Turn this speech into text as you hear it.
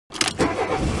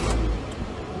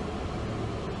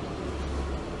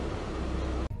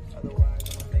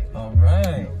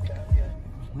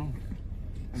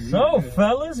So,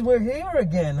 fellas, we're here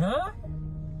again, huh?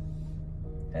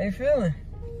 How you feeling?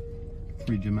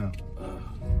 Free Jamel.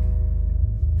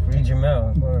 Free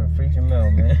Jamel. Or free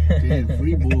Jamel, man. Damn,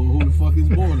 free boy. Who the fuck is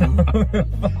boy, though? Who the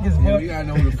fuck is Yeah, boy? we gotta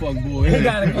know who the fuck boy is. He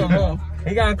gotta come home.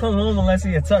 He gotta come home unless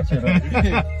he a toucher,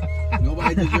 though.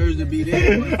 Nobody deserves to be there.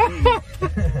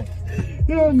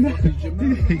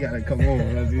 He gotta come over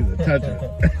unless he's a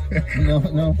toucher.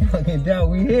 No fucking doubt.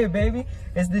 We here, baby.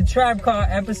 It's the Tribe Call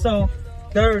episode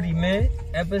 30, man.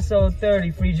 Episode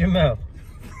 30, Free Jamel.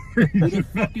 Who the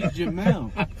fuck is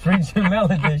Jamel? Free Jamel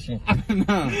edition.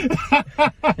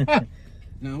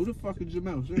 Now, who the fuck is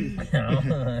Jamel? Seriously.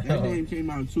 I That name came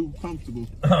out too comfortable.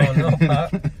 don't know,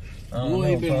 Pop. Boy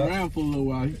ain't been around for a little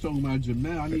while. He's talking about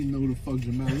Jamel. I need to know who the fuck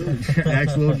Jamel is.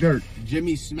 Ask Lil Durk.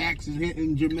 Jimmy Smacks is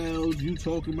hitting Jamels. You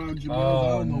talking about Jamels.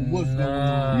 I don't know what's going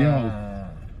on. Yo.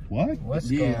 What? What's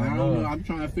Yeah, going I don't on? know. I'm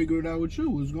trying to figure it out with you.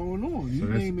 What's going on? You So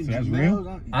naming that's Jamels.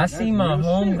 real? I see my real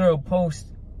homegirl post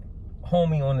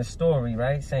homie on the story,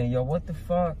 right? Saying, yo, what the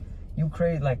fuck? You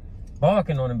crazy? Like,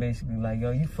 barking on him basically. Like,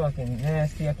 yo, you fucking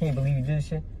nasty. I can't believe you did this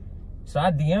shit. So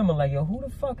I DM her like, yo, who the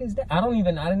fuck is that? I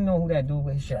didn't know who that dude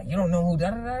was. She's like, you don't know who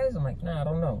da-da-da is? I'm like, nah, I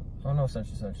don't know. I don't know such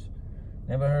and such.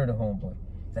 Never heard of homeboy.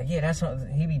 He's like, yeah, that's what,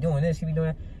 he be doing this, he be doing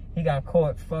that. He got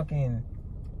caught fucking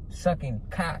sucking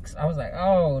cocks. I was like,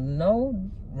 oh, no,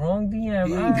 wrong DM.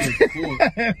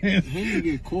 He didn't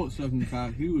get caught sucking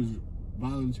cock. He was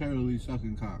voluntarily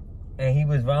sucking cock. And he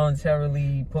was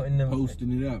voluntarily putting them...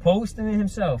 Posting it up. Posting it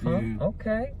himself, huh? Yeah.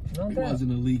 Okay, no It doubt.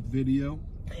 wasn't a leaked video.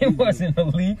 It wasn't a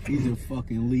leak. He's a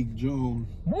fucking leak Jones.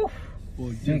 Woof. For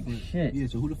Big different shit. Yeah,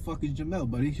 so who the fuck is Jamel?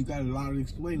 But you got a lot of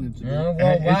explaining to do. Well,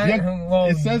 It's why? Well,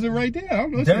 it says it right there. I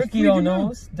don't know. It says Free Durkio Jamel.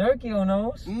 knows. Durkio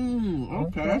knows.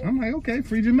 Okay. I'm like, okay,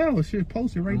 Free Jamel. Shit,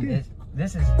 post it right there.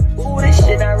 This is... Ooh, this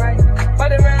shit not right.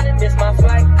 Fight around and miss my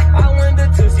flight. I went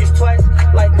to Tootsie's twice.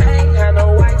 Like I ain't had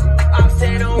no wife. I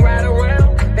said don't ride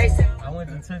around. They said I went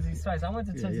to Tootsie's twice. I went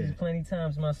to Tootsie's yeah. plenty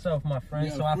times myself, my friend.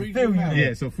 Yeah, so I Free feel you Jamel. there.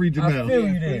 Yeah, so Free I Jamel. feel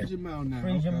you there. Free Jamel now.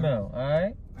 Free okay. Jamel,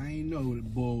 alright? I ain't know the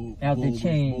bull. Out bull the was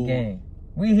chain bull. gang.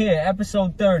 We here,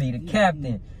 episode 30. The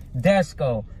captain,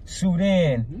 Desco,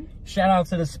 Sudan. Shout out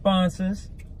to the sponsors.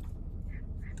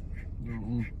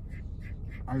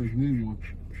 I just need one.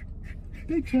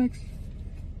 Big checks.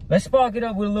 Let's spark it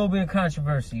up with a little bit of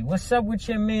controversy. What's up with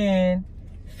your man,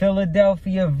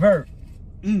 Philadelphia Vert?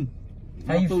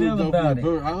 How you feel about it?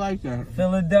 Bird, I like that.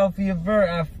 Philadelphia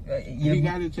Vert. You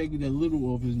got to take the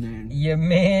little off his name. Your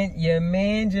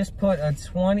man just put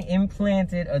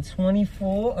implanted a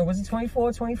 24, or was it 24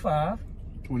 or 25?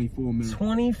 24 minutes.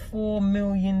 $24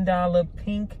 million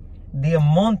pink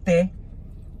diamante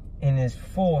in his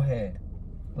forehead.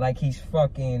 Like he's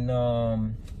fucking, I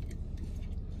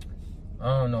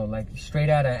don't know, like straight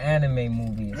out of an anime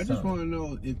movie or I just something. want to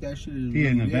know if that shit is He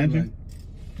an Avenger? Like,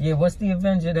 Yeah, what's the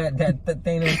Avenger that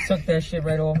Thanos took that shit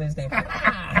right off his thing?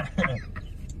 I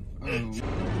don't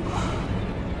know.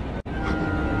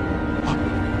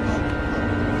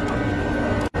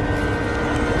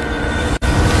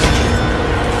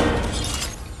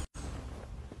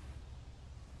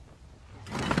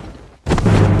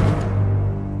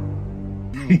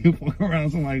 You fuck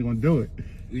around, somebody gonna do it.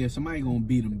 Yeah, somebody gonna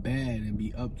beat him bad and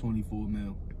be up 24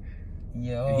 mil.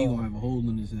 Yo, And he gonna have a hole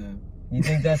in his head. you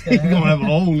think that's gonna He's gonna have happen?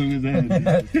 a hole in his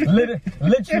head.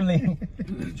 Literally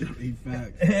Literally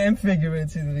facts. and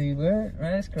figuratively, right?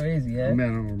 That's crazy, yeah. Man,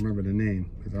 I don't remember the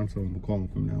name because I'm so gonna call him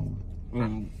from now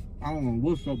on. I don't know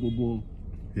what's up with Bull.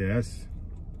 Yeah, that's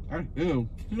That's ill.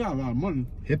 He got a lot of money.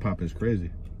 hip hop is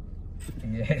crazy.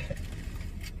 Yeah.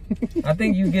 I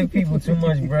think you give people too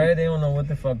much bread, they don't know what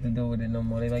the fuck to do with it no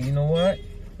more. They like, you know what?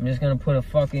 I'm just gonna put a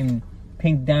fucking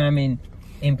pink diamond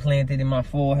implanted in my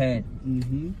forehead.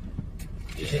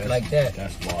 Shit like that.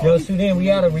 That's wild. Yo, Sudan, we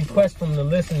got a request from the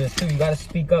listeners too. You gotta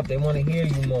speak up. They want to hear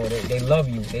you more. They love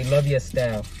you. They love your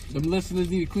style. Them listeners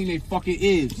need to clean their fucking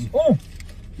ears. Oh,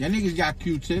 Y'all niggas got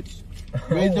Q-tips.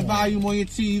 Raise the volume on your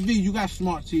TV. You got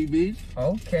smart TVs.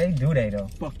 okay. Do they though?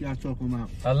 Fuck y'all talking about?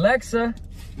 Alexa,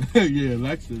 Yeah,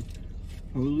 Alexa.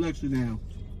 Hold Alexa down.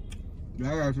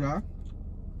 Y'all got y'all.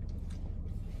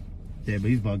 Yeah, but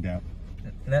he's bugged out.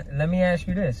 let me ask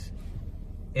you this: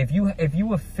 if you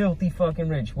were filthy fucking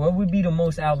rich, what would be the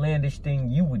most outlandish thing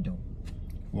you would do?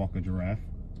 Walk a giraffe.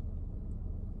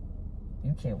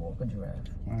 You can't walk a giraffe.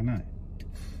 Why not?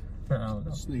 I don't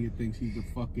know. This nigga thinks he's a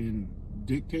fucking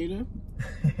dictator.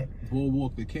 Bull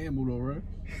walk the camel though, right?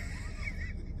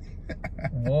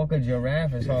 Walk a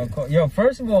giraffe is hardcore. Yo,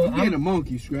 first of all, I'm getting a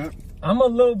monkey, Scrap. I'm a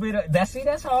little bit.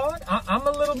 That's hard. I'm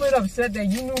a little bit upset that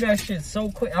you knew that shit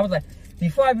so quick. I was like,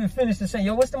 before I even finished the saying,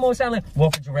 yo, what's the most outlandish?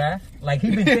 Walk a giraffe. Like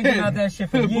he been thinking about that shit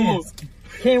for years.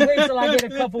 Can't wait till I get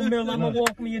a couple mil. I'm gonna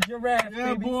walk me a giraffe,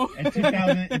 Yeah, baby. boy.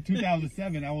 In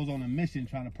 2007, I was on a mission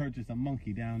trying to purchase a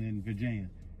monkey down in Virginia.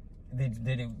 Did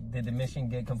the mission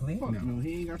get complete? Fuck no,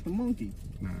 he ain't got the monkey.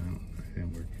 Nah, it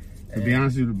didn't work. To be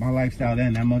honest with you, my lifestyle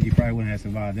then, that monkey probably wouldn't have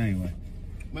survived anyway.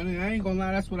 But I ain't gonna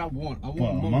lie, that's what I want. I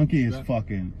want But a monkey is right?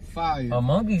 fucking... fire. A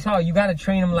monkey's hard. You gotta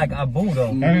train him like Abu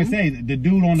though. Like I say, the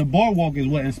dude on the boardwalk is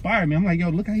what inspired me. I'm like, yo,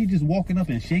 look how he just walking up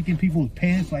and shaking people's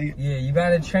pants like... Yeah, you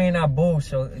gotta train Abu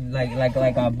so like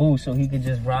Abu so he could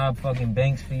just rob fucking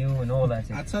banks for you and all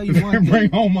that I shit. tell you one Bring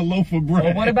thing. home a loaf of bread.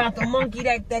 But what about the monkey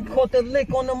that caught the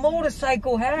lick on the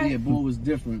motorcycle, huh? Yeah, boy was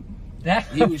different. That's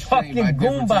He a was trained fucking by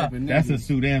different type Goomba. of That's a niggas.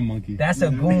 Sudan monkey. That's a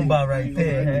Goomba right You know,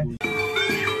 there, that huh? nigga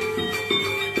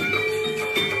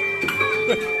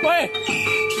Wait!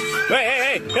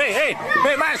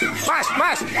 Hey, Mas!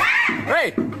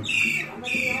 Hey!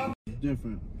 was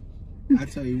different. I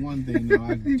tell you one thing though,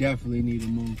 I definitely need a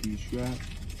monkey strap.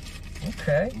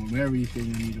 Okay. On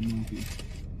everything, I need a monkey.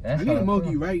 That's I need a hardcore.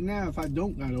 monkey right now if I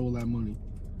don't got all that money.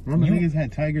 Remember You- niggas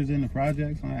had tigers in the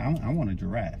projects? I want a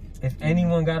giraffe. If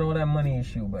anyone got all that money,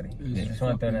 it's you, buddy. It's Just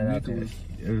want to throw that out there.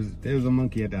 Nicholas. There was a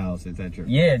monkey at the house. Is that true?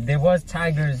 Yeah, there was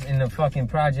tigers in the fucking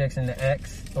projects in the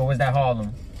X. Or was that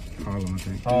Harlem? Harlem, I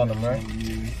think. Harlem, right?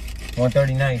 Yeah.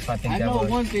 139th, I think I that know was.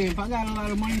 one thing, if I got a lot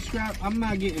of money scrap, I'm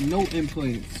not getting no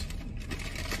implants.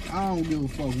 I don't give a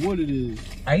fuck what it is.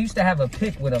 I used to have a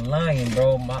pic with a lion,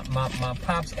 bro. My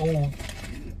pop's old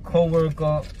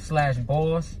co-worker /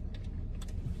 boss.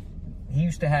 He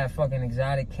used to have fucking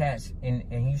exotic cats, and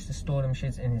he used to store them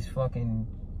shits in his fucking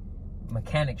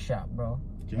mechanic shop, bro.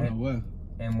 You know what?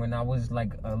 And when I was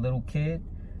like a little kid,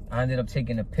 I ended up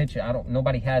taking a picture.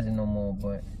 Nobody has it no more,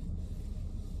 but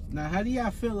Now, how do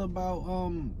y'all feel about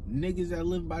niggas that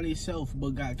live by themselves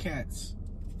but got cats?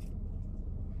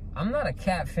 I'm not a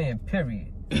cat fan,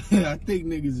 period. I think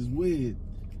niggas is weird.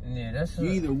 Yeah, that's You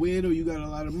either weird or you got a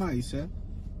lot of mice, huh?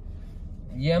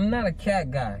 yeah, I'm not a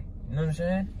cat guy. You know what I'm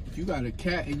saying? If you got a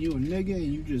cat and you a nigga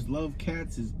and you just love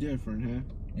cats, it's different, huh?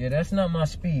 Yeah, that's not my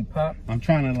speed, Pop. I'm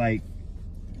trying to like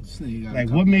This nigga got a what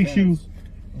couple makes you... cats.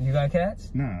 You got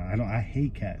cats? Nah, I don't. I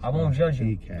hate cats. I won't judge you.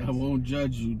 hate cats. I won't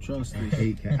judge you, trust I me.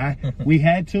 hate cats. We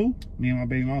had to. Me and my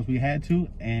baby moms, we had to,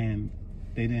 and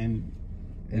they didn't.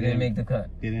 They didn't make the cut.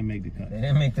 They didn't make the cut. They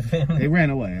didn't make the family. They ran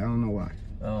away. I don't know why.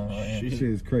 Oh, yeah. This shit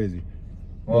is crazy.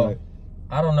 Well,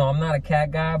 I don't know. I'm not a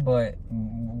cat guy, but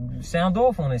sound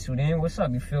off on it, Sudan. What's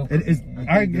up? You feel It's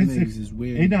I think them niggas is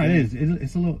weird.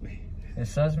 It's a little.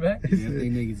 it's suspect? Yeah, I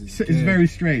think niggas is It's very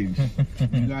strange.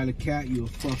 You got a cat, you a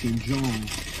fucking John.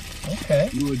 Okay.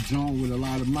 You a John with a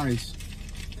lot of mice.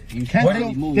 You Cats What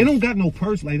can't move. they don't got no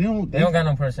purse. Like they don't. They don't got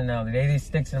no personality. They just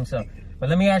stick to themselves. But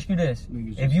let me ask you this: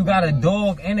 Niggas if just you got a like-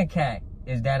 dog and a cat,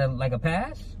 is that like a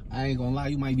pass? I ain't gonna lie,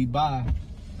 you might be bi.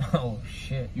 Oh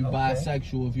shit! You okay.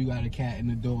 bisexual if you got a cat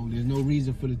and a dog. There's no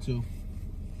reason for the two.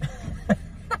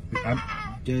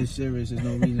 Dead serious, there's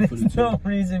no reason for the There's two. no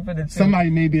reason for the two. Somebody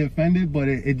may be offended, but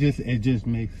it just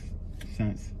makes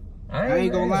sense. I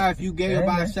ain't gonna lie, if you gay or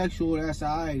I ain't- bisexual, that's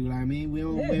alright. You know what I mean?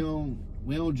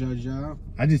 We don't judge y'all.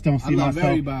 I just don't see I love myself.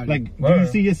 everybody. Like, do you Word.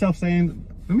 see yourself saying,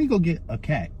 "Let me go get a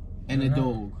cat"? And a No. dog.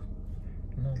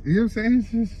 You know what I'm saying?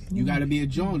 It's just You gotta be a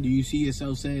John. Do you see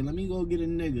yourself saying, let me go get a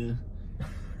nigga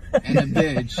and a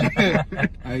bitch?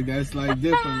 Like, that's like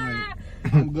different.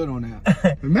 Like, I'm good on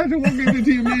that. Imagine walking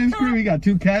into your man's crib, he got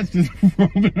two cats just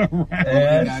roaming around.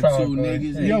 Yeah, You that's got two hardcore niggas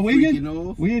shit. and Yo, freaking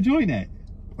off. we enjoying that.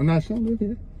 I'm not sure.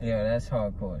 Yeah, that's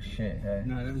hardcore shit. Hey.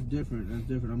 Nah, that's different. That's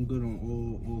different. I'm good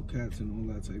on all cats and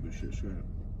all that type of shit. Straight up.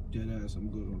 Dead ass, I'm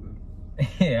good on that.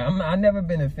 Yeah, I never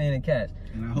been a fan of cats.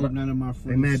 And I hope none of my mad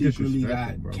friends secretly disrespectful,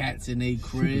 got bro. cats in their Super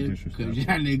crib disrespectful. because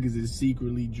y'all niggas is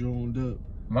secretly droned up.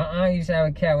 My aunt used to have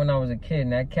a cat when I was a kid,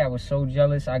 and that cat was so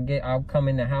jealous. I'll come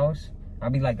in the house. I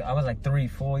was like 3,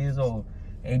 4 years old.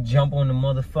 And jump on the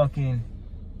motherfucking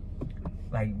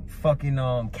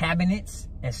cabinets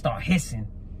and start hissing.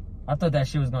 I thought that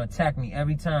shit was gonna attack me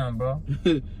every time, bro.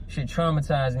 Shit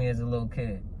traumatized me as a little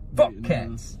kid. Fuck Nah,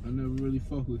 cats. I never really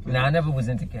fuck with cats. Nah, I never was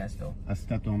into cats though. I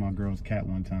stepped on my girl's cat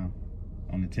one time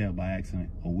on the tail by accident.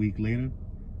 A week later,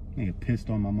 nigga pissed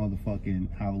on my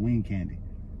motherfucking Halloween candy.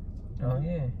 Oh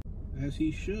yeah, As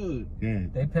he should. Yeah,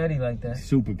 they petty like that.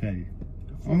 super petty.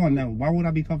 I'm like, now, why would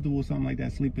I be comfortable with something like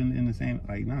that, sleeping in the same?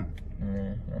 Like, nah.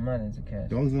 Yeah, I'm not into cats.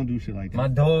 Dogs don't do shit like that. My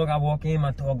dog, I walk in, my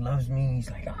dog loves me.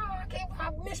 He's like, I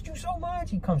missed you so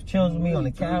much. He comes chills with me on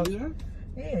the couch.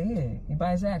 Yeah, he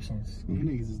buys actions. You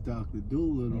niggas is Dr.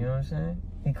 Doolittle. You know what I'm saying?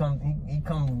 He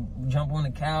come jump on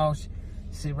the couch,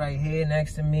 sit right here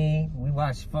next to me. We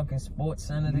watch fucking Sports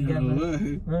Center together. You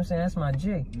know what I'm saying? That's my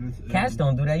jig. Cats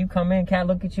don't do that. You come in, cat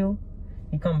look at you.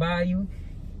 He come by you.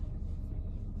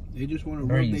 They just want to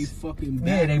rub their Breeze. fucking back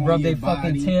Yeah, they on rub your their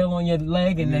fucking body. tail on your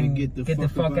leg and then get get the the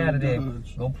fuck fuck up out of there.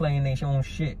 Dodge. Go play in their own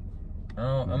shit.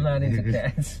 I'm not into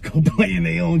cats. Go play in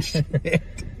their own shit.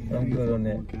 I'm good on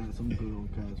that. Cats. I'm good on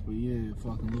cats. But yeah,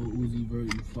 fucking Lil Uzi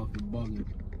Vert, you fucking bugging.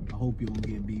 I hope you don't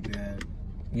get beat bad.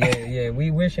 Yeah,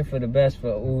 we wishing for the best for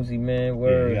Uzi, man. Yeah,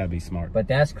 Word. you gotta be smart. But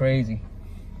that's crazy.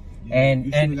 Yeah, And-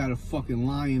 you should have and- got a fucking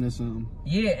lion or something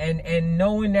Yeah, and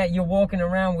knowing that you're walking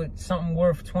around with something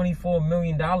worth $24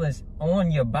 million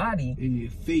on your body in your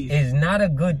face. is not a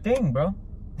good thing, bro.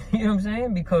 You know what I'm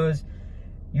saying? Because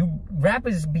you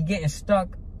rappers be getting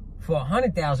stuck for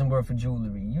 100,000 worth of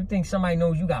jewelry. You think somebody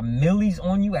knows you got millies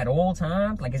on you at all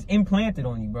times? Like it's implanted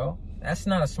on you, bro. That's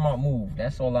not a smart move.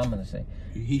 That's all I'm gonna say.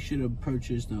 He should have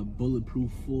purchased a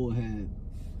bulletproof forehead.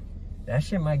 That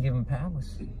shit might give him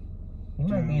powers. He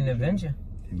might be an Yeah, Avenger.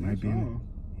 He might be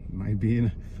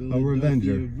Philadelphia in a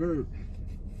revenger. Vert.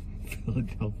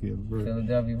 Philadelphia Vert.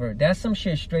 Philadelphia Vert. That's some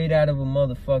shit straight out of a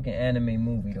motherfucking anime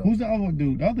movie, though. Who's the other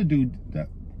dude? The other dude that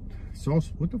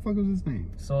Sauce. What the fuck was his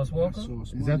name? Sauce Walker?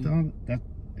 Sauce Is that the Money. other,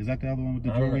 is that the other one with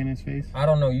the I don't jewelry know. in his face? I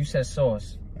don't know. You said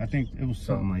Sauce. I think it was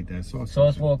something like that.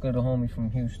 Sauce Walker, the homie from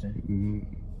Houston.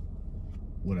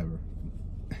 Whatever.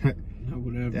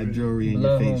 Whatever. That jewelry in your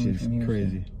Blood face homie is from Houston.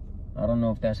 crazy. I don't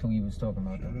know if that's who he was talking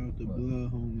about, Shout though. out the but,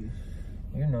 blood homies.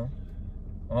 you know.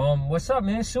 What's up,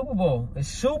 man? Super Bowl. It's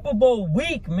Super Bowl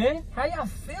week, man. How y'all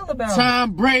feel about it?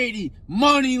 Tom Brady,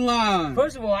 money line.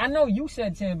 First of all, I know you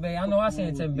said Tampa Bay. I know I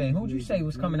said Tampa Bay. Who'd you say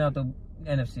was coming out the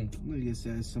NFC? Nigga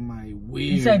said somebody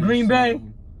weird. You said Green Bay?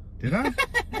 Did I?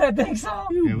 I think so.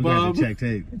 Yeah, we got Bob. to check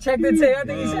tape. Check the tape. I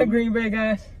think he said Green Bay,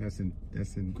 guys. That's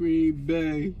in. Green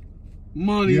Bay,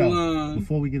 money Yo, line.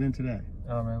 before we get into that,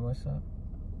 All right, what's up?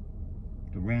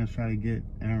 the Rams try to get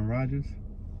Aaron Rodgers.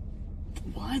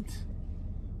 What?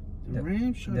 The The-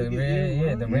 Rams trying The to get Rams,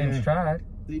 Aaron the Rodgers? Rams Yeah. tried.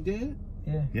 They did?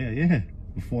 Yeah. Yeah.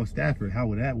 Before Stafford, how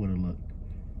would that would have looked?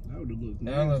 That would have looked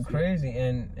That looked nasty. crazy,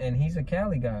 and he's a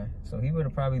Cali guy, so he would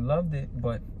have probably loved it.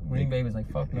 But Green Bay was like,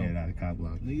 "Fuck no." Yeah, not a cop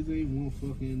block. Niggas ain't want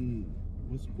fucking,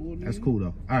 what sport? That's nigga? cool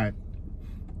though. All right.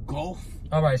 Golf.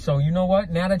 All right, so you know what?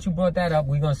 Now that you brought that up,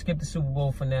 we're gonna skip the Super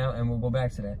Bowl for now, and we'll go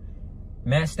back to that.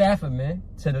 Matt Stafford, man,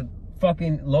 to the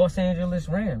fucking Los Angeles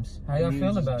Rams. How y'all Rams feel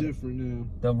is about it? different now.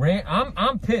 The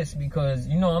I'm pissed because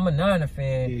you know I'm a Niner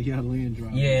fan. Yeah, y'all land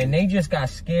drop. Yeah, and they just got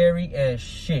scary as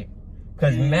shit.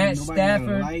 Cause Man, Matt nobody got a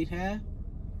Stafford light hat?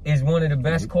 is one of the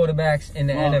best quarterbacks in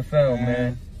the Fuck, NFL, man.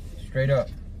 man. Straight up,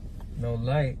 no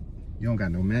light. You don't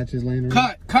got no matches laying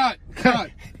around. Cut. Time.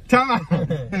 I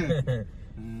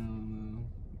don't know.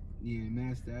 Yeah,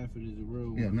 Matt Stafford is a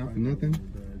real Yeah, one. not for nothing.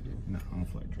 No, I don't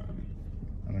feel like driving.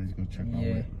 I like to go check my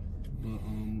Yeah. weight.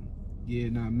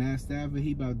 But Matt Stafford,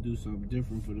 he about to do something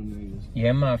different for them niggas. Yeah,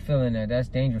 I'm not feeling that. That's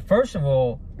dangerous. First of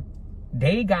all,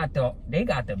 they got the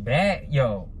bag.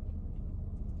 Yo,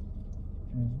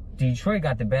 Detroit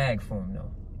got the bag for him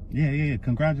though. Yeah.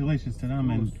 Congratulations to them,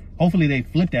 and hopefully they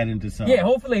flip that into something. Yeah,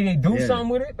 hopefully they do Yeah. something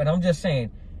with it. But I'm just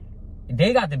saying,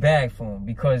 they got the bag for him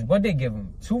because what they give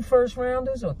him? 2 first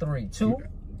rounders or 3? 2?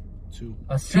 Too.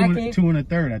 A second? Two and a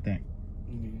third, I think.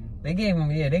 Yeah. They gave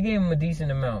him a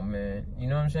decent amount, man. You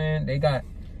know what I'm saying? They got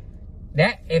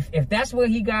that. If that's what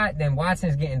he got, then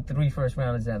Watson's getting 3 first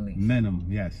rounders at least Minimum,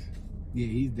 yes. Yeah,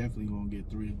 he's definitely gonna get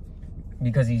 3.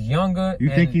 because he's younger. You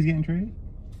and think he's getting traded?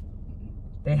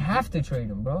 They have to trade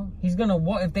him, bro. He's gonna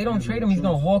walk. If they don't Yeah, trade no him, he's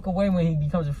gonna choice. walk away when he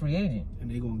becomes a free agent. And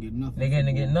they gonna get nothing. They're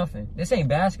gonna get nothing. This ain't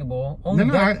basketball. Only,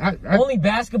 No, I- only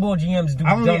basketball GMs do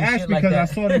I only dumb asked shit like because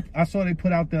that. I saw they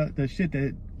put out the shit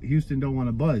that Houston don't want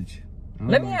to budge.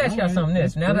 Let me ask y'all something.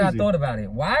 That's Now that I crazy. thought about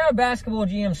it, why are basketball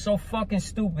GMs so fucking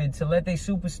stupid to let their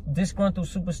disgruntled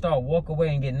superstar walk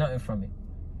away and get nothing from it?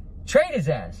 Trade his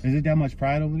ass. Is it that much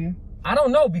pride over there? I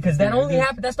don't know because that Yeah, only it is.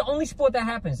 happens. That's the only sport that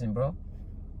happens in, bro.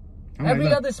 I'm like, Every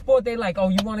look, other sport, they like, oh,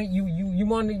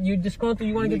 you're disgruntled,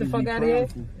 you want to get the fuck out of here?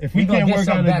 if we we gonna can't get work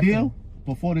something out a back to deal you.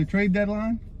 before the trade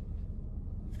deadline,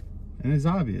 and it's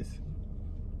obvious.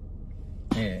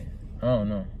 Yeah, I don't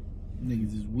know.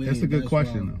 Niggas is weird. That's a good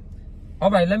question, though. All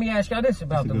right, let me ask y'all this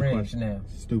about That's a the good Rams question. now.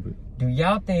 Stupid. Do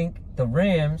y'all think the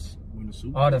Rams Win the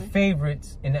Super are the Bowl?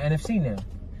 favorites in the NFC now?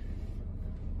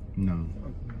 No.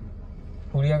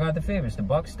 Who do y'all got the favorites? The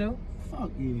Bucks still? Fuck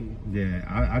yeah.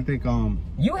 Yeah, I think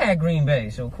You had Green Bay,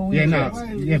 so cool. yeah, you no,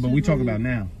 guys. yeah, but we talk about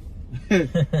now.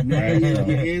 Now you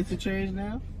your answer change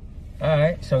now? All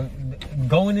right, so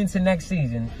going into next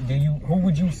season, who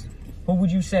would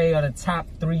you say are the top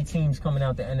 3 teams coming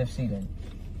out the NFC then?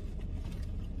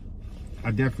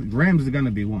 Rams are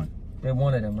gonna be one. They're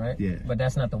one of them, right? Yeah. But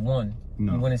that's not the one.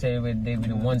 No. You wouldn't say they'd be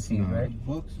the 1 seed, No. right?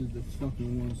 Bucks is the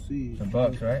fucking 1 seed. The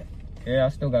Bucks, right? Yeah, I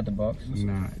still got the Bucks.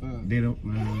 Nah, they don't.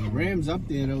 Rams up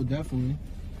there though, definitely.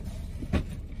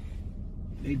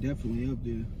 They definitely up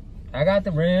there. I got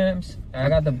the Rams. I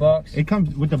got the Bucks. It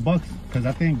comes with the Bucks because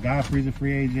I think Godfrey's a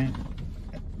free agent.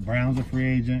 Brown's a free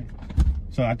agent.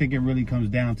 So I think it really comes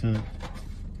down to.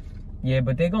 Yeah,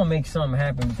 but they're gonna make something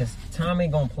happen because Tom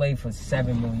ain't gonna play for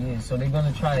 7 more years. So they're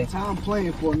gonna try to. Tom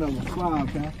playing for another 5,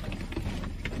 huh?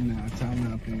 Nah, Tom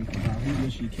not playing for 5. He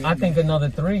wish he came. I think another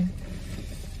 3.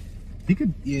 He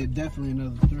could. Yeah, definitely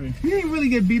another 3. He didn't really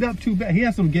get beat up too bad. He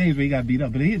had some games where he got beat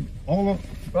up, but he hit all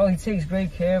of. Bro, he takes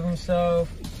great care of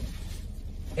himself.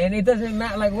 And it doesn't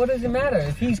matter. Like, what does it matter?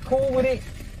 If he's cool with it,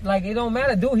 like, it don't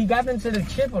matter. Dude, he got into the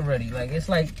chip already. Like, it's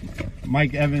like.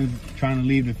 Mike Evans trying to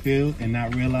leave the field and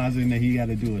not realizing that he got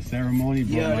to do a ceremony.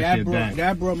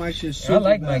 That brought my shit super I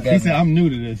like back. Mike He Evans. said, I'm new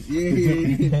to this. Yeah.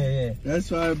 Yeah.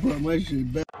 That's why I brought my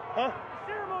shit back.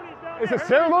 It's a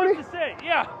ceremony?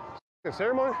 Yeah. A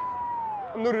ceremony?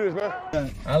 I'm new to this,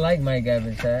 man. I like Mike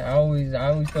Evans. I always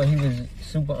thought he was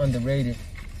super underrated.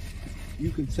 You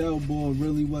could tell boy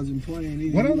really wasn't playing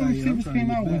either. What He other like, I'm receivers trying to came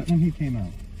get out back. when he came out?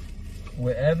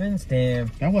 With Evans,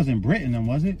 damn. That wasn't Britton, then,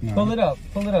 was it? No. Pull it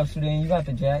up, Sudan. You got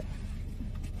the jack.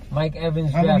 Mike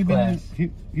Evans How long he draft been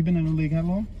class. he been in the league how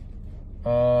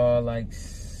long? Like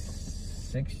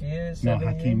 6 years, No, 7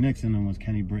 Hakeem years. Nixon and was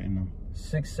Kenny Britton though.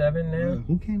 6, 7 now.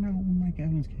 Who came out when Mike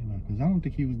Evans came out? Because I don't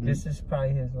think he was there. This is probably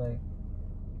his, like,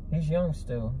 he's young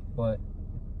still, but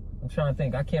I'm trying to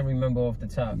think. I can't remember off the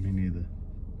top. Me neither.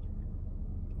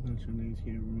 Not your names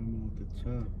can't remember off the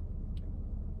top.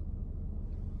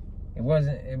 It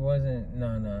wasn't,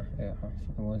 no. Yeah,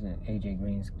 it wasn't AJ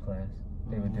Green's class.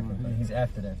 They were different. But he's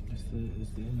after that. It's the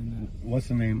internet. What's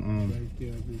the name? Right there,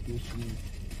 I think this shit.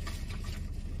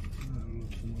 I don't know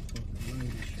if the motherfucker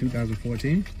right is.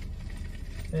 2014?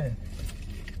 Yeah.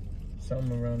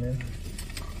 Something around there.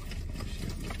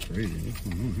 Crazy.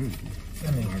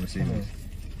 I mean, Wide receivers.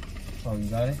 oh, you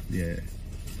got it? Yeah.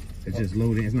 It's just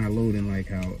loading. It's not loading like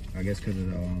how, I guess because of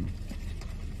the,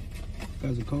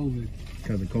 Because of COVID.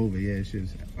 because of COVID. Yeah, it's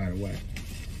just out of whack.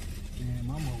 Damn,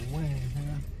 I'm a win,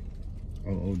 huh?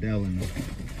 Oh, Odell and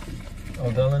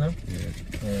Odell and him?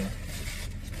 yeah. Yeah.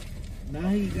 Now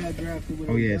he got drafted with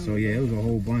Oh yeah, Odell. so yeah, it was a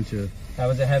whole bunch of That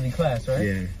was a heavy class, right?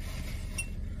 yeah.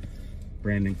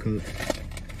 Brandon Cook.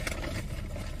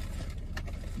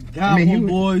 Gobble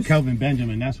boys. Kelvin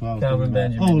Benjamin. That's what I was Kelvin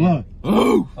thinking about. Benjamin, Oh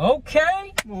look. Oh!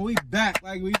 Okay. Come on, we back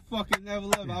like we fucking never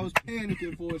left. I was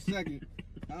panicking for a second.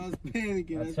 I was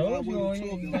panicking. I That's told why I you, wasn't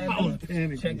you talking. gotta I was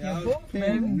panicking. check Yeah, your I was booth, panicking.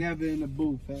 baby. Never in the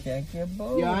booth. Huh? Check your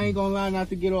booth. Yeah, I ain't gonna lie, not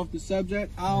to get off the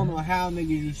subject. I don't know how niggas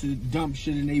used to dump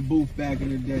shit in their booth back in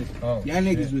the day. Oh, Y'all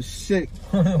niggas shit. was sick.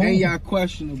 And y'all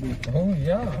questionable. Who's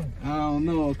y'all? I don't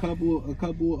know, a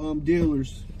couple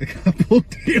dealers. A couple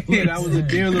dealers. Yeah, that was a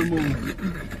dealer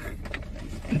move.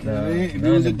 If it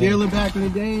was a dealer back in the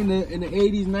day, in the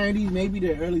 80s, 90s, maybe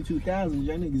the early 2000s,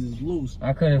 y'all niggas is loose.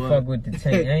 I couldn't But- fuck with the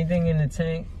tank. Anything in the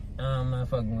tank, I'm not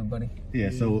fucking with, buddy. Yeah,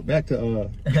 so back to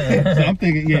so I'm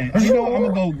thinking, yeah, you know, I'm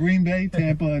gonna go Green Bay,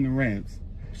 Tampa, and the Rams.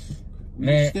 We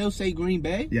Man. still say Green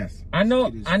Bay? Yes. I know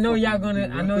It is y'all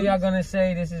fucking gonna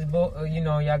say this is y'all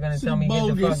gonna tell me get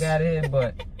the bogus. fuck out of here,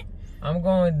 but I'm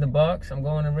going the Bucks, I'm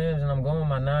going the Rams, and I'm going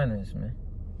my Niners, man.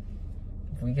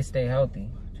 If we can stay healthy.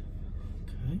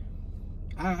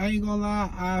 I ain't gonna lie,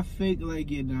 I fake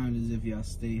like your Niners if y'all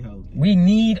stay healthy. We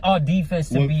need our defense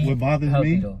to be What bothers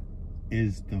healthy, me though.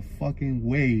 is the fucking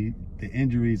way the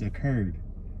injuries occurred.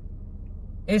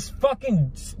 It's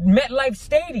fucking MetLife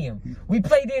Stadium. We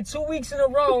played there 2 weeks in a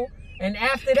row, and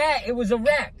after that, it was a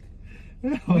wrap.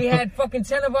 We had fucking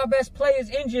 10 of our best players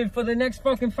injured for the next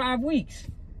fucking 5 weeks.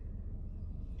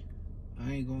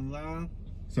 I ain't gonna lie.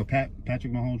 So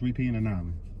Patrick Mahomes repeating or not?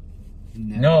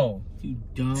 No. You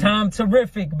dumb. Tom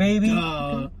Terrific, baby.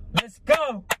 Let's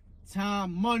go.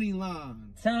 Tom money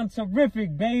line. Tom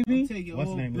Terrific, baby. Taking What's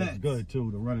all his name looks bets. good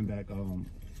too, the running back.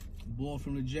 Boy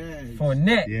from the Jags.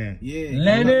 Fournette. Yeah. Yeah.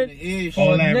 Leonard the ear Fournette.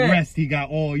 All that Fournette. rest he got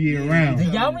all year Yeah. round. Do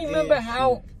y'all Yeah, remember shit.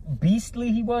 how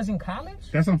beastly he was in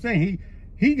college? That's what I'm saying.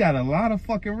 He got a lot of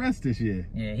fucking rest this year.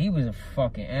 Yeah, he was a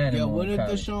fucking animal. Yo, what in if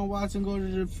college. Deshaun Watson go to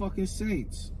the fucking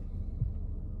Saints?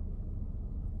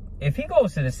 If he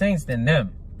goes to the Saints, then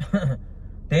them.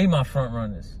 They my front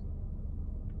runners.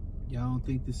 Y'all don't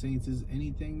think the Saints is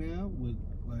anything now? With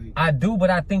like, I do, but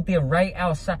I think they're right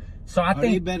outside. So I are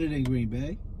they think better than Green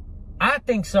Bay? I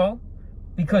think so,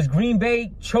 because Green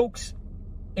Bay chokes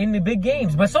in the big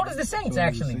games, but so does the Saints. So does the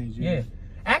Actually, Saints, yeah. yeah.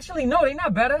 Actually, no, they're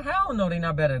not better. Hell no, they're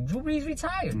not better. Drew Brees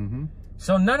retired, Mm-hmm.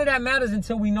 so none of that matters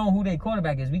until we know who their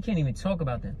quarterback is. We can't even talk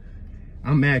about them.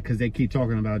 I'm mad because they keep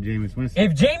talking about Jameis Winston.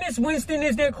 If Jameis Winston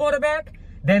is their quarterback,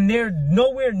 then they're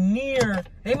nowhere near.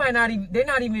 They might not even. They're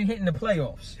not even hitting the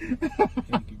playoffs.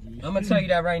 I'm gonna tell you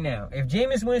that right now. If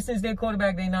Jameis Winston's their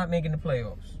quarterback, they're not making the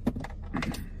playoffs.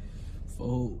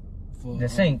 For The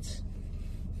Saints.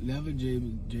 Never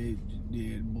James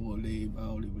more name. I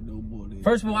don't even know more name.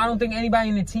 First of all, I don't think anybody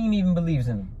in the team even believes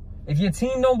in him. If your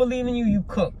team don't believe in you, you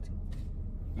cooked.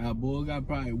 Our boy got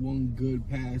probably one good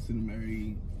pass in the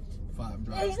every 5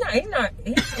 drives.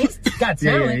 He's got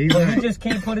talent, he's but not. he just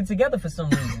can't put it together for some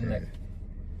reason. Like,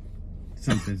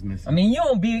 Something's missing. I mean,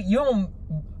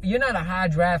 you're not a high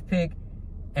draft pick,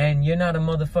 and you're not a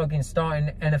motherfucking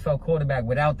starting NFL quarterback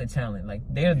without the talent. Like,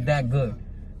 they're that good.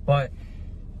 But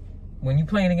when you're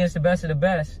playing against the best of the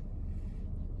best,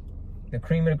 the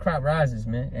cream of the crop rises,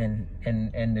 man,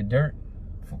 and the dirt,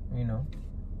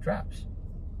 drops.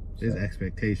 There's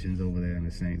expectations over there in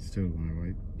the Saints too,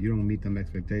 right? You don't meet them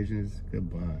expectations,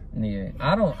 goodbye. Yeah,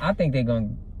 I think they're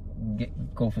gonna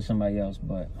go for somebody else,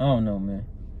 but I don't know, man.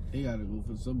 They gotta go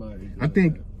for somebody. I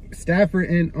think Stafford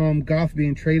and Goff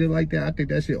being traded like that, I think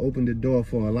that should open the door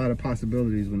for a lot of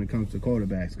possibilities when it comes to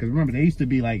quarterbacks. Because remember, they used to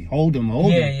be like, hold them.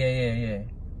 Yeah.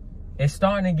 It's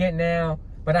starting to get now,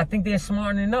 but I think they're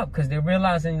smartening up because they're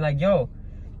realizing, like, yo,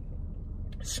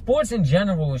 sports in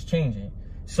general is changing.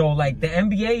 So, like, the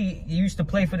NBA used to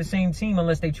play for the same team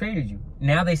unless they traded you.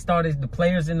 Now the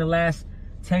players in the last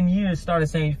 10 years started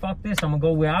saying, fuck this, I'm going to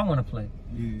go where I want to play.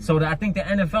 Yeah. So I think the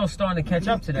NFL's starting to catch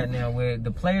up to that now, where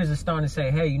the players are starting to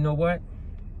say, hey, you know what?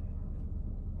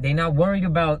 They're not worried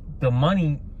about the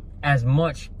money as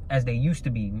much as they used to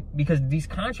be, because these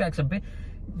contracts are big.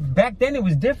 Back then it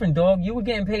was different, dog. You were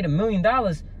getting paid $1 million.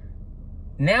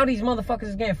 Now these motherfuckers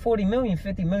is getting $40 million,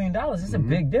 $50 million. It's a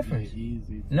big difference.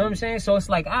 Easy. You know what I'm saying? So it's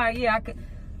like, all right, yeah, I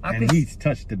could. He's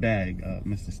touched the bag,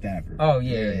 Mr. Stafford. Oh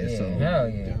yeah. So Hell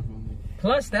yeah. Definitely.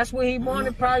 Plus, that's where he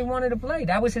probably wanted to play.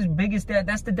 That was his biggest.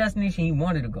 That's the destination he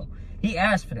wanted to go. He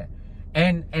asked for that,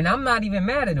 and I'm not even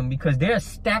mad at him because they're a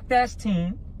stacked ass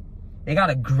team. They got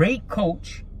a great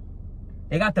coach.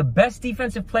 They got the best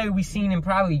defensive player we've seen in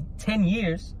probably 10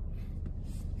 years.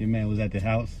 Your man was at the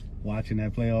house watching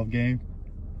that playoff game,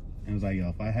 and was like, "Yo,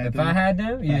 if I had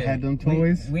them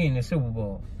toys, we in the Super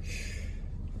Bowl."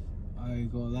 I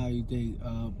ain't gonna lie, you think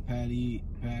Patty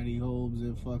Holmes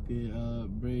and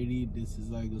fucking Brady, this is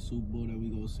like a Super Bowl that we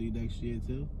gonna see next year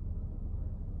too?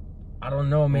 I don't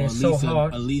know, man. It's so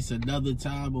hard. At least another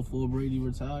time before Brady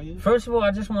retires. First of all, I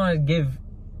just want to give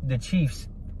the Chiefs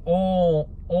all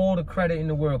the credit in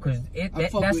the world, because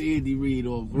that's with Andy Reid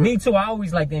over. Me too. I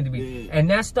always liked Andy Reid, Yeah. and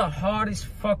that's the hardest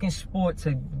fucking sport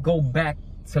to go back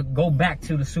to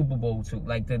the Super Bowl to,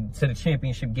 like to the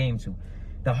championship game to.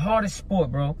 The hardest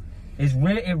sport, bro. It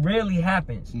rarely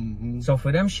happens. Mm-hmm. So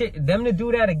for them to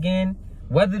do that again,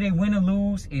 whether they win or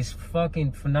lose, is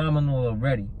fucking phenomenal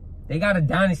already. They got a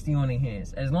dynasty on their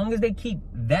hands. As long as they keep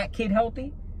that kid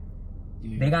healthy,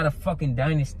 they got a fucking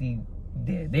dynasty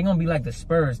there. They're gonna be like the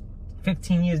Spurs.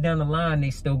 15 years down the line, they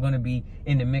still gonna be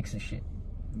in the mix of shit.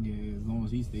 Yeah, as long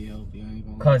as he stay healthy, I ain't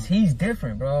gonna. Cause he's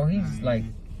different, bro. He's like,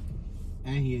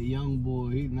 and he a young boy.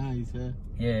 He nice, huh?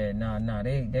 yeah, nah.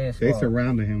 They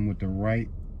surrounded him with the right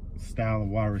style of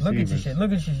wide receivers.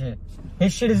 Look at your shit.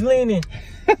 His shit is leaning.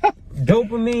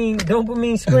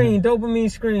 dopamine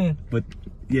screen. But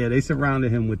yeah, they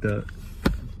surrounded him with the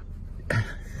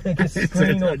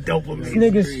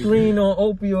nigga screen on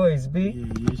opioids, B. Yeah,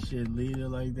 your shit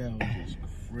leaning like that was just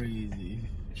crazy.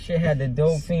 Shit had the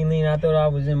dope fiend lean. I thought I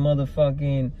was in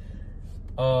motherfucking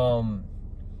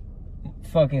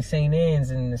fucking St. Anne's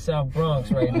in the South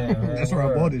Bronx right now. That's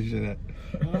where I bought this shit at.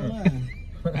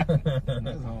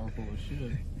 That's hardcore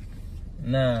shit.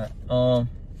 Nah,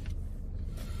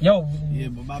 yo. Yeah,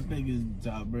 but my pick is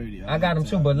Tom Brady. I got him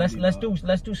too, but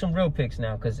let's do some real picks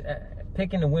now, cause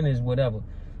picking the winners, whatever.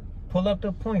 Pull up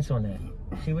the points on that.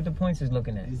 See what the points is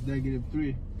looking at. It's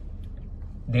 -3.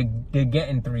 They're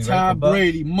getting 3. Tom right?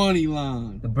 Brady money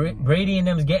line. The Brady and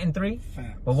them's getting 3.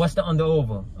 Facts. But what's the under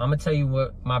over? I'm gonna tell you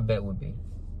what my bet would be.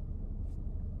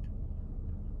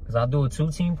 Cause I'll do a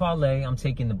 2-team parlay. I'm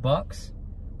taking the Bucks,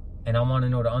 and I want to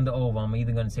know the under over. I'm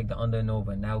either gonna take the under and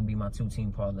over, and that would be my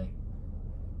 2-team parlay.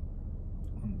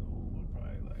 Under over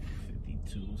probably like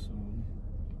 52 or something.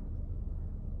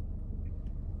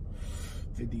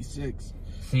 56.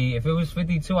 See, if it was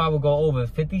 52, I would go over.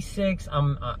 56,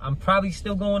 I'm probably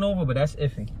still going over, but that's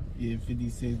iffy. Yeah,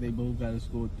 56. They both got to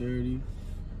score 30.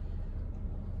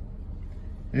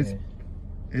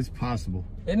 It's possible.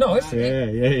 No, it's I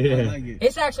like it.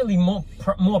 it's actually more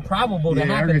probable to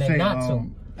happen than not to.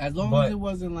 As long as it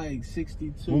wasn't like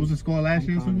 62. What was the score last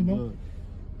year, Super Bowl?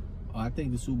 Oh, I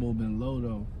think the Super Bowl been low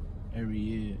though every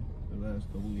year. the last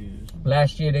couple years.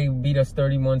 Last year they beat us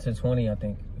 31-20, I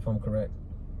think, if I'm correct.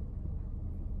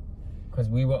 Because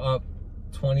we were up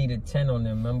 20-10 on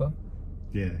them, remember?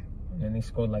 Yeah. And then they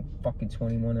scored like fucking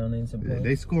 21 on the Yeah,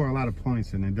 they score a lot of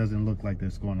points, and it doesn't look like they're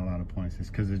scoring a lot of points. It's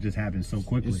because it just happens so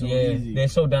quickly. So yeah, easy. they're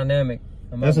so dynamic.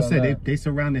 That's what I said. They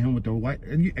surrounded him with the white.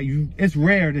 It's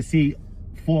rare to see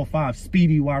 4 or 5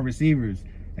 speedy wide receivers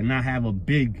and not have a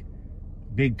big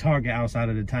target outside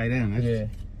of the tight end. That's, yeah.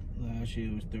 Last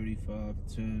year was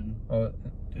 35-10. Oh,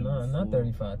 no, not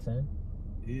 35-10.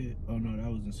 Yeah. Oh no,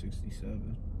 that was in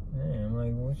 67. Man, I'm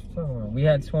like, what you talking about? We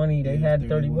had 20, they had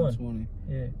 31. 20.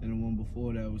 Yeah. And the one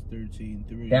before that was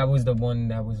 13-3. That was the one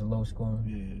that was low scoring.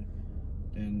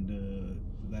 Yeah. And the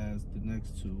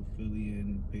next two, Philly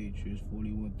and Patriots,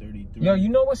 41-33. Yo, you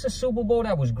know what's a Super Bowl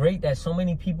that was great that so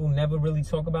many people never really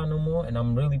talk about no more, and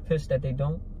I'm really pissed that they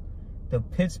don't? The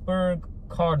Pittsburgh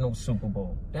Cardinals Super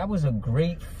Bowl. That was a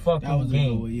great fucking That was a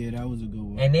game. good one. Yeah, that was a good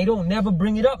one. And they don't never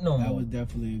bring it up no That more. was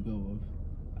definitely a good one.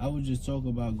 I would just talk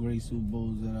about great Super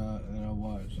Bowls that I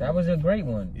watched. That was a great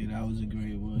one. Yeah, that was a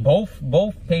great one.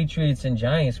 Both Patriots and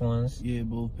Giants ones. Yeah,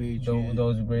 both Patriots.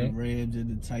 Those were great. The Rams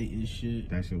and the Titans shit.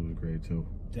 that shit was great too.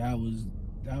 That was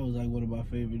like one of my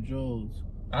favorite Joes.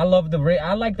 I like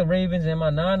the Ravens and my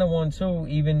Niner one too,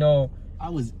 even though I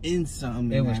was in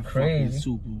something. It in was that crazy. fucking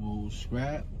Super Bowl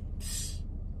scrap.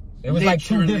 it was like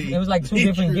two Literally.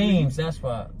 different games. That's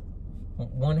why.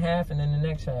 One half and then the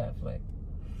next half, like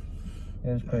it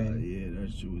was crazy. Yeah,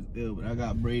 that shit was ill. But I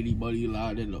got Brady money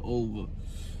line in the over.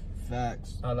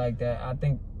 Facts. I like that. I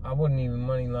think I wouldn't even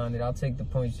money line it. I'll take the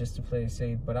points just to play it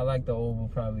safe, but I like the over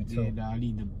probably too. Yeah, nah, I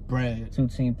need the bread.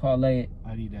 2-team parlay it.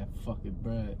 I need that fucking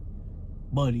bread.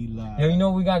 Money line. Yo, you know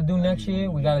what we gotta do next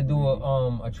year? We gotta do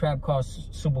a Trap Car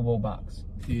Super Bowl box.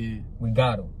 Yeah. We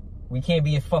got to. We can't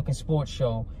be a fucking sports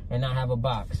show and not have a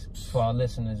box for our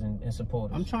listeners and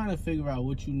supporters. I'm trying to figure out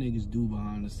what you niggas do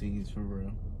behind the scenes for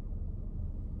real.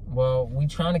 Well, we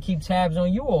trying to keep tabs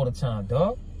on you all the time,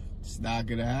 dog. It's not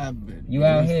gonna happen. You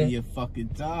out wasting here- your fucking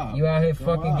time. You out here Come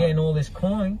fucking on. getting all this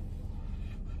coin.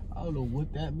 I don't know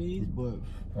what that means, but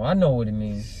Well, I know what it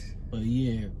means.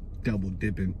 yeah. Double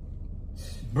dipping.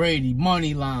 Brady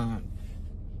money line.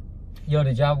 Yo,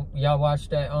 did y'all watch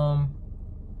that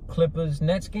Clippers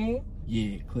Nets game?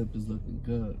 Yeah, Clippers looking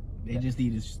good. They just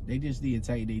need to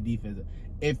tighten their defense up.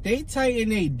 If they tighten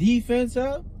their defense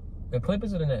up, The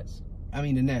Clippers or the Nets? I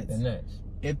mean the Nets. The Nets.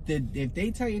 If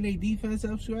they tighten their defense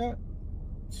up, Scrap,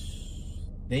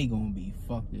 they gonna be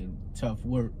fucking tough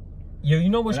work. Yo, you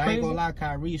know what's But I ain't crazy? gonna lie,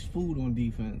 Kyrie's food on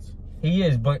defense. He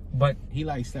is, but He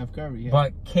like Steph Curry. Yeah.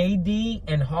 but KD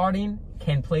and Harden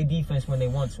can play defense when they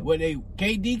want to. Well,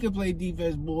 KD can play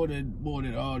defense more than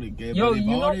Harden can. Yo, but if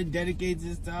you know- Harden dedicates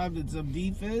his time to some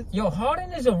defense, Yo,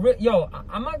 Harden is I'm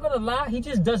not gonna lie, he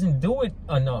just doesn't do it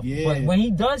enough. Yeah. But when he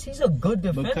does, he's a good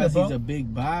defender, because bro. he's a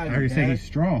big body. I already say he's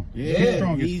strong. Yeah, he's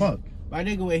strong as fuck. My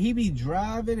nigga, when he be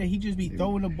driving and he just be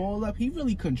throwing the ball up, he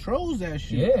really controls that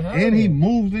shit. Yeah, hell And he yeah.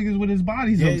 moves niggas with his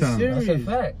body Yeah, sometimes. serious. That's a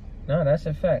fact. No, that's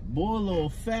a fact. Boy, a little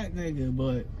fat nigga,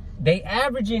 but They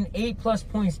averaging 8+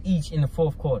 points each in the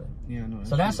fourth quarter. yeah, no.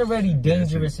 So that's already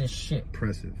dangerous as shit.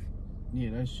 Impressive.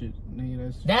 Yeah, that shit,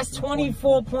 nigga. That's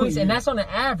 24 points, and that's on the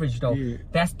average though. Yeah.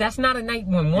 That's not a night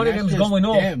when one And of that's them's just going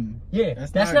off. them. Yeah,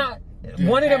 That's that's not not. the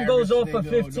One of them goes average off for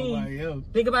nigga or 15. nobody else.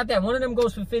 Think about that. One of them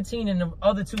goes for 15, and the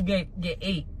other two get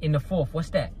 8 in the fourth.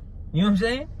 What's that? You know what I'm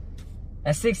saying?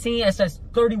 At 16, that's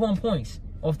 31 points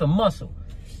off the muscle.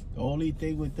 The only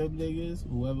thing with them niggas,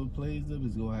 whoever plays them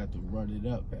is gonna have to run it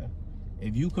up, man.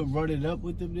 If you could run it up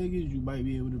with them niggas, you might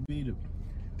be able to beat them.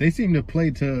 They seem to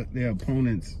play to their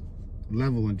opponent's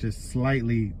level and just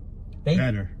slightly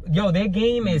better. Yo, their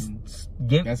game is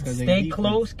That's 'cause they stay defense.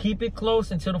 close, keep it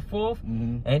close until the fourth,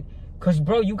 Mm-hmm. and cause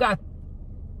bro, you got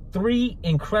 3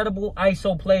 incredible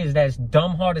ISO players that's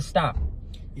dumb hard to stop.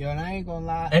 Yo, and I ain't gonna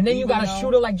lie. And then you even got a though-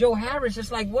 shooter like Joe Harris.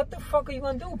 It's like, what the fuck are you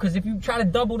gonna do? Because if you try to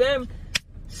double them,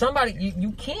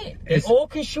 you can't. They It's- all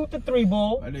can shoot the 3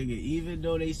 ball. My nigga, even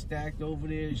though they stacked over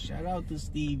there, shout out to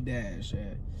Steve Nash,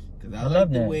 man. Cause I love like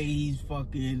the Nash. way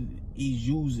he's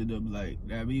using them. Like,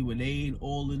 I mean, when they ain't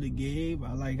all in the game,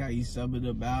 I like how he's summing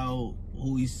them out,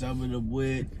 who he's summing them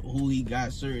with, who he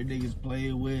got certain niggas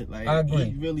playing with. Like, I agree.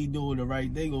 he's really doing the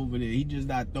right thing over there. He just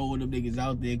not throwing them niggas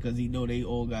out there because he know they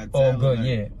all got Oh, talent. good, Like,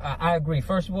 yeah. I agree.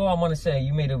 First of all, I want to say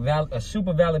you made a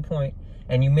super valid point,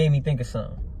 and you made me think of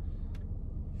something.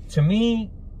 To me,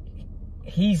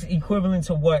 he's equivalent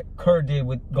to what Kerr did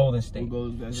with Golden State.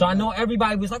 So I know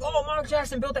everybody was like, "Oh, Mark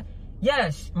Jackson built that."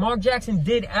 Yes, Mark Jackson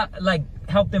did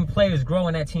help them players grow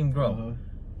and that team grow. Uh-huh.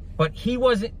 But he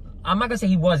wasn't. I'm not gonna say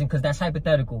he wasn't because that's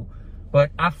hypothetical.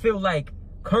 But I feel like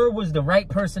Kerr was the right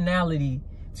personality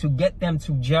to get them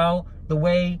to gel the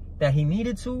way that he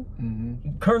needed to.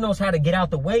 Kerr knows how to get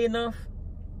out the way enough.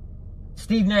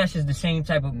 Steve Nash is the same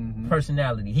type of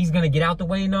personality. He's going to get out the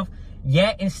way enough,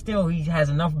 yet and still he has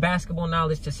enough basketball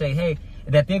knowledge to say, hey,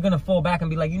 that they're going to fall back and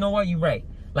be like, you know what, you're right.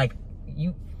 Like,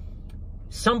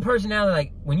 some personality,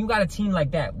 like, when you got a team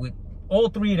like that, with all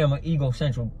three of them are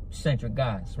egocentric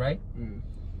guys, right?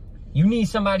 You need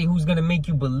somebody who's going to make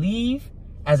you believe,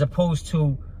 as opposed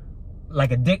to,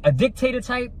 like, a dictator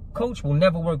type coach will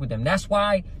never work with them. That's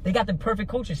why they got the perfect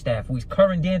coaching staff, who's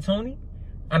Nash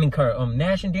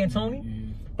and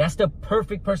D'Antoni. That's the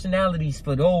perfect personalities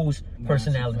for those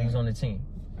personalities on the team.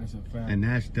 That's a fact. And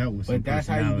Nash dealt with some that's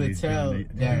how you could tell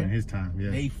during his time. Yeah.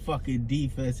 They fucking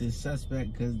defense is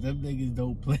suspect because them niggas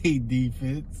don't play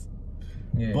defense.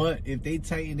 Yeah. But if they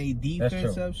tighten their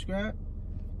defense up, scrap,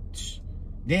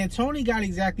 D'Antoni got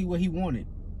exactly what he wanted.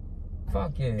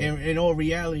 Fuck yeah. In all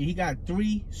reality, he got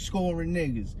 3 scoring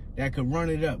niggas that could run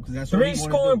it up, because that's what 3 he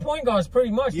scoring do. point guards, pretty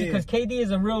much, because KD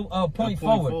is a real point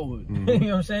forward. You know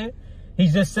what I'm saying?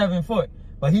 He's just 7 foot,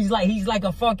 but he's like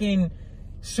a fucking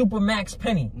super max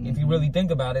Penny. If you really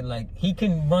think about it, like, he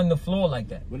can run the floor like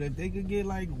that. But if they could get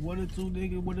like one or two of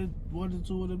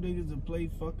them niggas to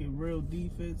play fucking real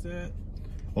defense at,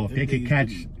 or if they could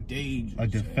catch a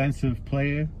defensive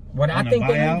player. What I think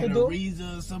they need to do,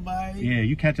 Ariza, somebody. Yeah,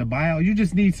 you catch a buyout. You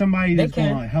just need somebody that's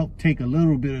going to help take a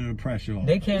little bit of the pressure off.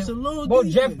 They can. It's a little well,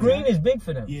 defense, Jeff Green is big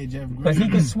for them. Yeah, Jeff Green. Because he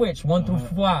can switch 1 through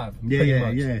 5.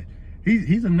 Yeah.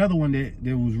 He's another one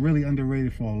that was really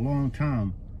underrated for a long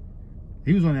time.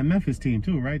 He was on that Memphis team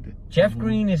too, right? Jeff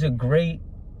Green is a great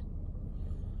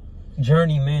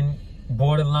journeyman,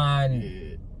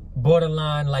 borderline,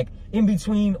 like in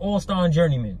between all-star and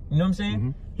journeyman. You know what I'm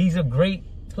saying? He's a great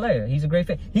player. He's a great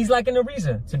fit. He's like an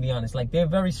Ariza, to be honest. Like, they're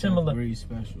very similar. Very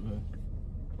special.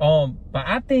 But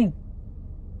I think,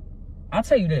 I'll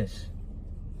tell you this.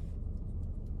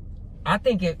 I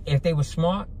think if they were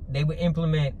smart, they would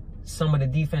implement some of the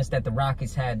defense that the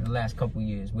Rockets had the last couple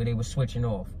years, where they were switching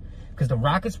off. Because the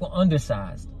Rockets were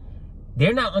undersized.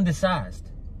 They're not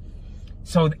undersized.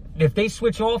 So if they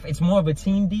switch off, it's more of a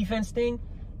team defense thing.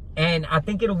 And I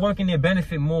think it'll work in their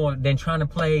benefit more than trying to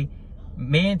play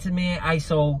man-to-man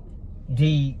ISO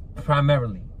D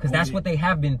primarily. Because that's what they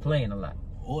have been playing a lot.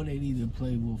 Or they need to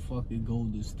play with fucking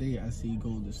Golden State. I see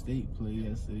Golden State play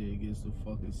yesterday against the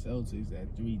fucking Celtics at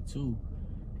 3-2.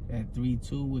 At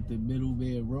 3-2 with the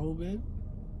middleman Roman.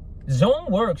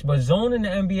 Zone works, but zone in the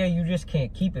NBA, you just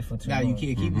can't keep it for too long. You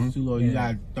can't keep it too long. You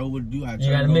gotta throw it. You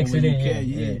gotta mix it in.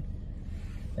 Yeah.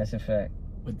 That's a fact.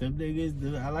 But them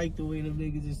niggas, I like the way them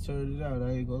niggas just turned it out.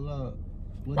 I ain't gonna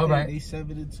lie. They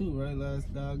 7-2, right? Last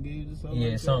 9 games or something.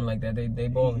 Yeah, something like that. They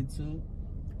balling. 8-2.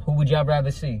 Who would y'all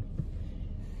rather see?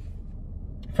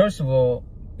 First of all,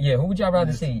 who would y'all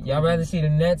rather see? Y'all rather see the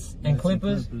Nets and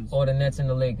Clippers, or the Nets and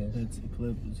the Lakers? Nets and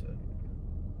Clippers.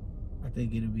 I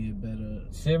think it'll be a better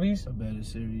series.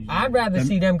 I'd rather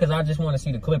see them, because I just want to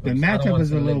see the Clippers. The matchup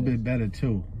is a little bit better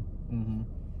too.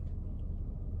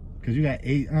 Because you got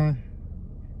 8. I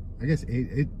guess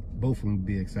 8. Both of them would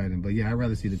be exciting, but yeah, I'd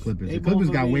rather see the Clippers. The Clippers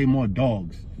got way more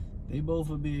dogs. They both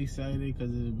would be exciting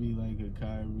because it'd be like a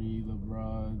Kyrie,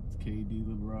 LeBron, KD,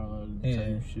 LeBron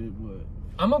type shit. But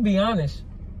I'm gonna be honest.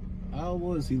 I don't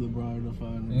want to see LeBron in the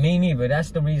finals. Me neither.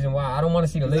 That's the reason why I don't want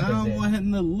to see the Lakers. I don't want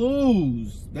him to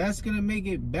lose. That's gonna make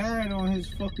it bad on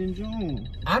his fucking joint.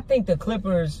 I think the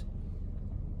Clippers.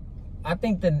 I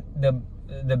think the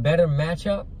better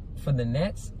matchup for the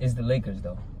Nets is the Lakers,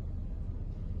 though.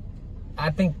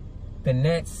 I think the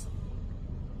Nets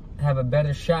have a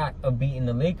better shot of beating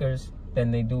the Lakers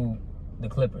than they do the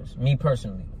Clippers. Me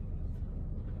personally.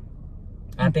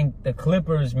 I think the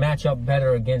Clippers match up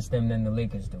better against them than the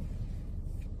Lakers do.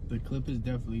 The Clippers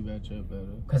definitely match up better.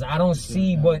 Because I don't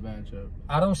see what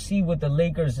the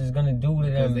Lakers is gonna do to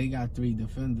them. Because they got 3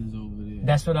 defenders over there.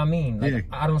 That's what I mean. Like,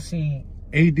 I don't see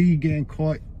AD getting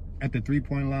caught at the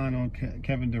 3-point line on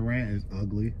Kevin Durant is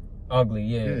ugly. Ugly,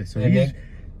 yeah. So he's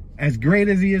as great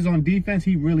as he is on defense.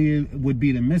 He really would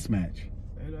be the mismatch.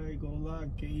 And I ain't gonna lie,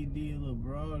 KD and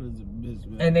LeBron is a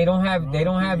mismatch. And they don't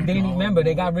have Danny. Remember,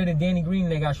 they got rid of Danny Green.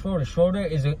 They got Schroeder. Schroeder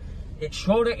is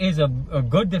a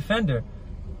good defender.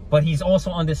 But he's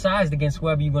also undersized against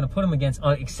whoever you're going to put him against,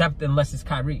 except unless it's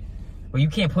Kyrie. But you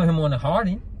can't put him on the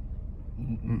Harden.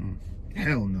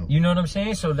 Hell no. You know what I'm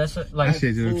saying? So that's like... That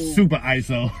shit's a super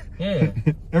ISO. Yeah.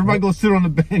 Everybody go sit on the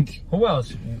bench. Who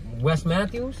else? Wes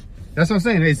Matthews? That's what I'm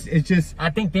saying. It's just...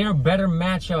 I think they're a better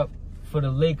matchup for the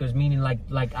Lakers, meaning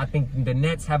like I think the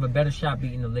Nets have a better shot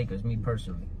beating the Lakers, me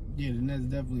personally. Yeah, the Nets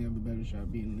definitely have the better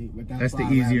shot being elite. But That's the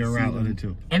easier route of the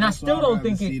two. And I still don't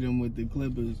think see them with the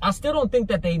Clippers. I still don't think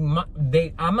that they.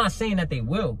 I'm not saying that they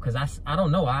will, because I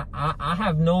don't know. I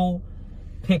have no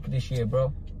pick this year,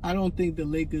 bro. I don't think the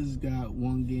Lakers got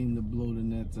one game to blow the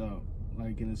Nets out,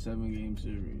 like in a 7-game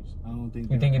series. I don't think.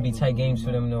 You think it'd be tight games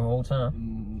for them the whole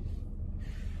time?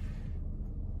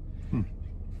 Mm-hmm.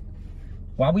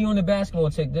 While we on the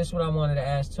basketball tick, this is what I wanted to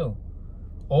ask too.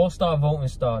 All-star voting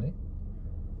started.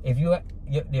 If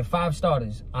there are 5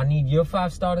 starters, I need your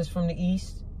 5 starters from the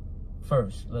East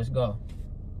first. Let's go.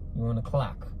 You on the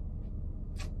clock?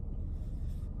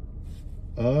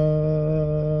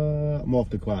 I'm off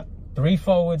the clock. 3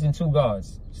 forwards and 2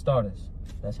 guards, starters.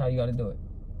 That's how you got to do it.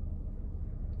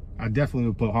 I definitely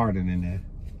would put Harden in there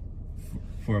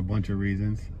for a bunch of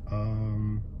reasons.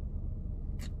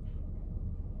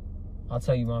 I'll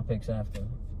tell you my picks after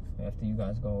you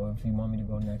guys go. If you want me to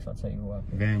go next, I'll tell you who I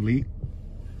pick. Van Vliet.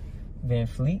 Van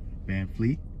Fleet. Van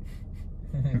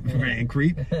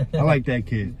Creep. I like that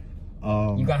kid.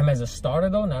 You got him as a starter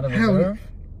though, not a hell, reserve?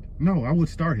 No, I would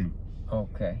start him.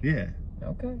 Okay. Yeah.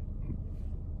 Okay.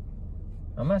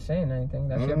 I'm not saying anything.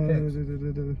 That's your picks.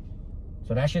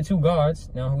 So that's your 2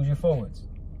 guards. Now who's your forwards?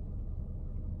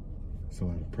 It's a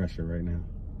lot of pressure right now.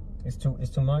 It's too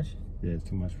much? Yeah, it's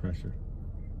too much pressure.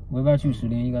 What about you,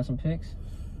 Sudan? You got some picks?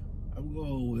 I'm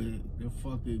going with the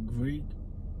fucking Greek.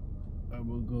 I'm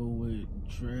gonna go with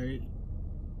Trey.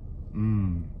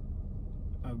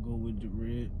 I'll go with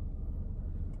Durant.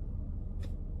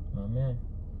 Oh man.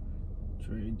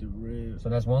 Trey Durant. So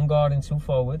that's 1 guard and 2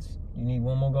 forwards. You need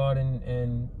 1 more guard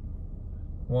and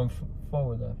 1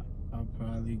 forward though. I'll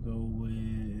probably go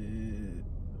with.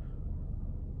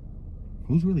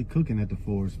 Who's really cooking at the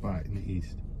forward spot in the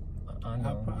East? I know.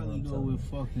 I'll probably go with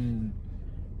fucking.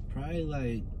 Probably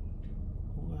like.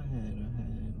 Who I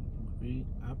had Greek.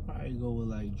 I'll probably go with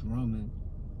like Drummond.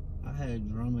 I had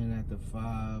Drummond at the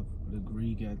 5, the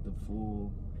Greek at the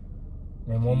 4.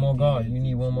 And 1 more guard. You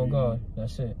need 1 more guard.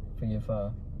 That's it for your 5.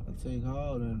 I'll take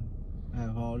Harden. I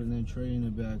have Harden and Trey in the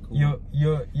backcourt.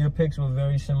 Your picks were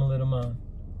very similar to mine.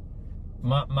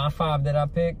 My 5 that I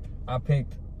picked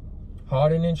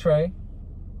Harden and Trey.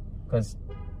 But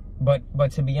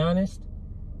to be honest,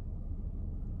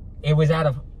 it was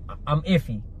I'm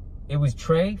iffy. It was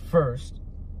Trey first.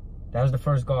 That was the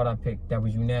first guard I picked. That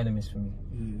was unanimous for me.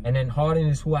 And then Harden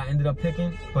is who I ended up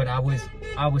picking, but I was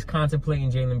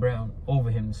contemplating Jaylen Brown over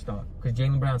him to start, because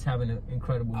Jaylen Brown's having an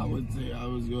incredible year.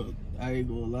 I ain't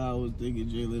gonna lie, I was thinking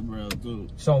Jaylen Brown too.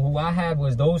 So who I had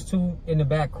was those 2 in the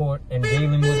backcourt, and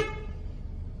Jaylen was.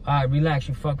 All right, relax.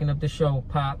 You fucking up the show,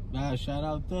 Pop. Nah, shout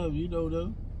out them. You know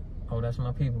them. Oh, that's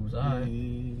my peoples. All right.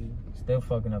 Yeah. Still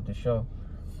fucking up the show.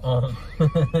 I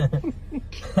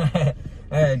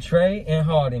had Trey and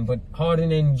Harden, but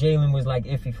Harden and Jaylen was like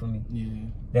iffy for me.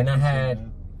 Yeah. Then I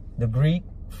had the Greek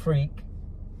Freak.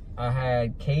 I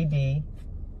had KD.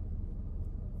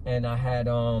 And I had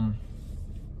I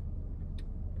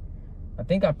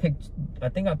think I picked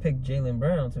Jaylen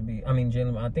Brown to be. I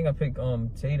think I picked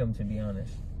Tatum, to be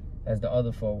honest, as the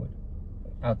other forward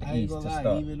out the East to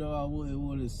start. Even though I wouldn't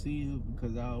want to see him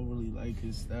because I don't really like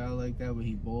his style like that, but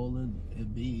he balling.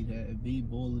 Embiid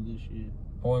balling this year.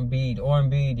 Or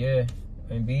Embiid, yeah.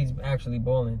 Embiid's actually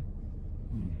balling.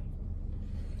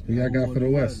 Who y'all got for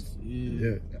the West?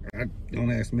 Yeah.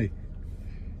 Don't ask me.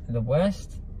 The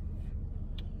West,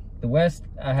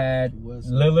 I had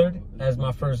Lillard as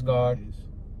my first guard.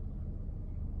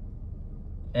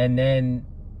 And then,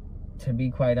 to be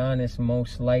quite honest,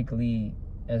 most likely,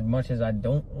 as much as I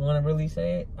don't want to really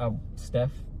say it,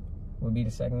 Steph would be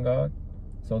the second guard.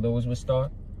 So those would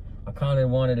start. I kind of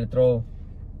wanted to throw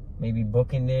maybe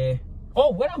Book in there.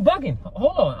 Oh, what? I'm bugging.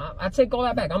 Hold on. I take all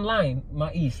that back. I'm lying.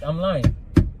 My East. I'm lying.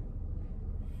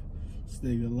 This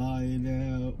nigga lying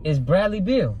now. It's Bradley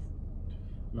Beal.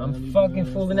 I'm fucking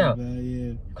fooling out.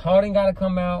 Yeah. Harden got to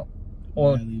come out.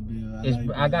 Or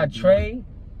I got Trey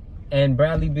and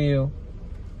Bradley Beal.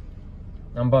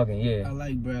 I'm bugging, yeah. I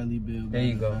like Bradley Beal. There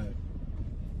you go.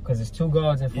 Because it's 2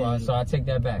 guards in front, so I take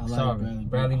that back. Sorry.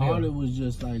 Bradley Beal. Harden was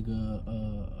just like a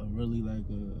really like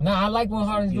a... No, I like what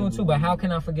Harden's doing too, but how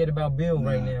can I forget about Beal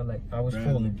right now? Like, I was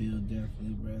fooling. Beal,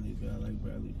 definitely. Bradley Beal. I like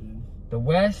Bradley Beal. The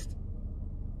West,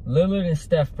 Lillard and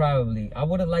Steph probably. I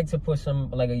would have liked to put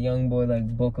some, like a young boy like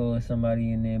Booker or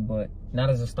somebody in there, but not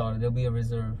as a starter. They'll be a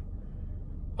reserve.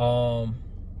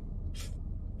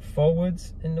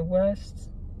 Forwards in the West,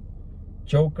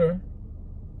 Joker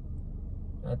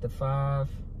at the 5.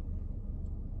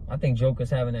 I think Joker's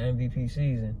having an MVP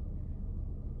season.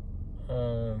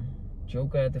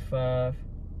 Joker at the 5.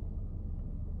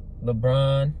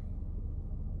 LeBron.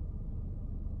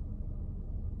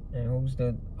 And who's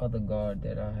the other guard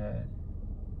that I had?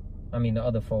 I mean, the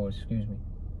other forwards, excuse me.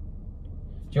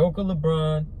 Joker,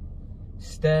 LeBron,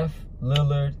 Steph,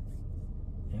 Lillard,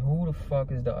 and who the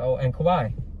fuck is the... Oh, and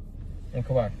Kawhi. And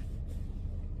Kawhi.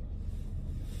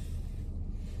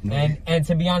 And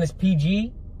to be honest,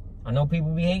 PG, I know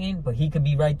people be hating, but he could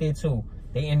be right there too.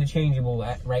 They interchangeable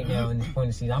right now in this point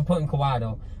of the season. I'm putting Kawhi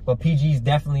though, but PG's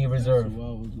definitely a reserve. That's what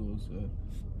I was gonna say.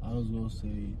 I was gonna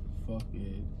say, fuck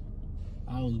it.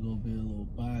 I was gonna be a little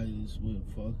biased with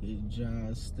fucking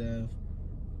Josh, Steph,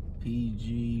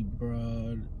 PG,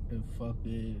 Broad, and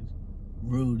fucking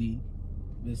Rudy.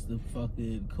 Mr.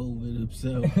 fucking COVID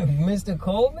himself. Mr.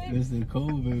 COVID? Mr.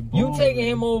 COVID. You taking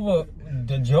him over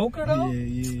the Joker though?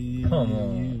 Yeah. Come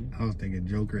on. I was thinking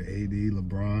Joker, AD,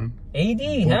 LeBron.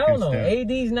 AD, hell no.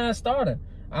 AD's not a starter.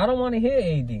 I don't want to hear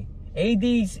AD.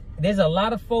 There's a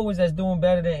lot of forwards that's doing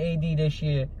better than AD this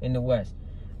year in the West.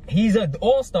 He's an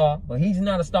all-star, but he's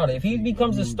not a starter. If he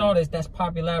becomes a starter, that's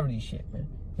popularity shit, man.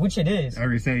 Which it is. I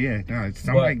already say, yeah. Nah,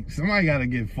 somebody got to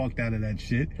get fucked out of that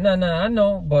shit. No, I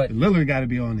know, but... Lillard got to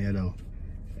be on there, though.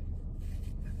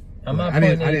 I'm not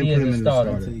putting AD as a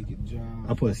starter.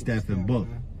 I put Steph and Book.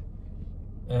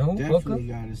 And who? Definitely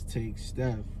got to take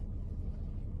Steph.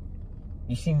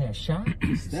 You seen that shot?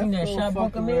 Seen that shot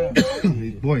Booker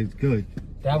made? Boy, it's good.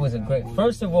 That was a great...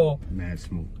 First of all, mad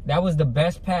smooth. That was the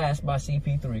best pass by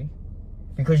CP3.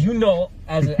 Because you know,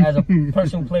 as a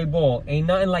person who play ball, ain't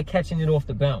nothing like catching it off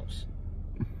the bounce.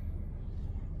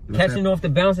 Catching it off the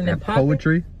bounce in that pocket.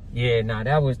 Poetry? Yeah, nah,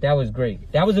 that was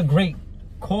great. That was a great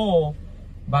call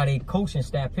by the coaching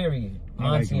staff, period. I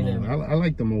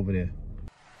like them over there.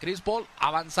 Chris Paul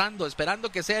avanzando,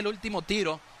 esperando que sea el último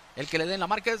tiro. El que le den la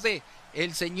marca es de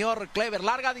el señor Kleber.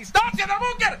 Larga distancia de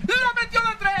Booker. La metió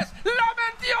de tres. La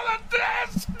metió de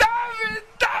tres.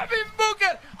 David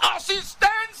Booker.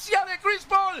 Asistencia de Chris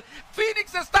Paul.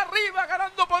 Phoenix está arriba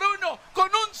ganando por 1 con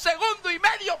 1 segundo y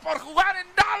medio por jugar en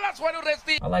Dallas.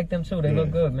 I like them too. They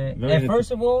look good, man. And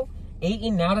first of all,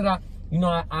 Ayton, now that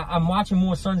I'm watching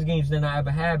more Suns games than I ever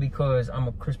have because I'm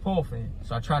a Chris Paul fan.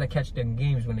 So I try to catch them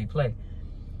games when they play.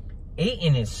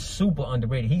 Ayton is super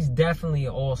underrated. He's definitely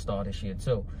an all-star this year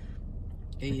too.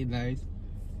 Ayton nice.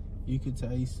 You can tell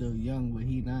he's still young, but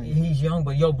he nice. He's young,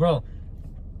 but yo, bro,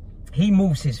 he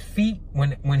moves his feet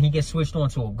when he gets switched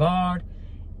onto a guard.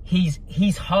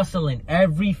 He's hustling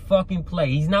every fucking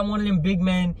play. He's not one of them big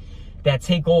men that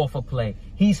take off a play.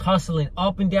 He's hustling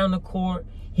up and down the court.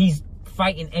 He's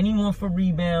fighting anyone for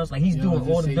rebounds. Like he's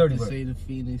doing all the dirty work. Say the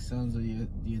Phoenix Suns are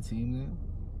your team now?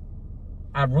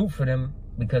 I root for them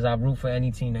because I root for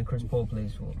any team that Chris Paul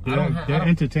plays for. They're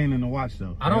entertaining to watch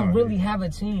though. I don't really have a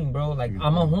team, bro. Like I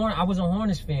was a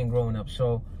Hornets fan growing up,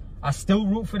 so I still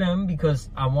root for them because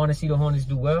I want to see the Hornets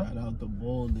do well. Shout out the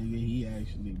ball nigga, he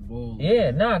actually balled.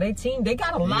 Yeah, nah, they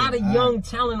got a lot of young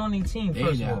talent on their team.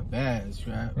 They not bad,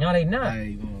 Strap. No, they not. I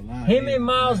ain't gonna lie. Him and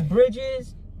Miles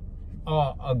Bridges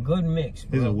are a good mix,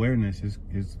 bro. His awareness,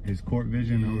 his court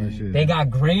vision, all that shit. They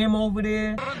got Graham over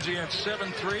there. He had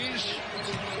 7 threes.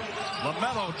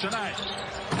 LaMelo tonight.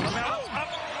 LaMelo up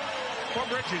for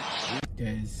Bridges.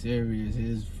 That is serious.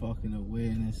 His fucking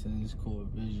awareness and his court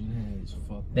vision has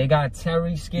fucking. They got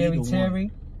Terry, Scary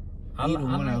Terry. He the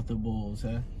one out the Bulls,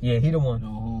 huh? Yeah, he the one. No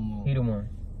homo. He the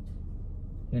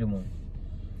one.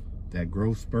 That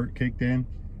growth spurt kicked in.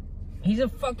 He's a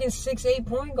fucking 6'8"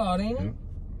 point guard, ain't he? Yep.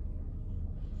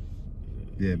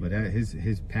 Yeah, but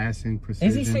his passing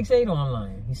precision. Is he 6'8"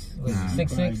 online? He's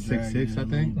 6'6"? 6'6", I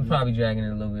think. He's probably dragging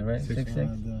it a little bit, right?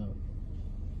 6'6".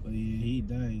 But yeah, he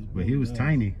dies. But he was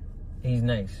tiny. He's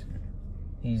nice.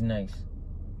 He's nice.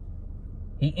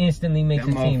 He instantly makes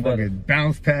his team better.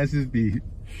 Bounce passes be.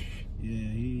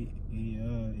 Yeah,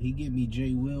 he give me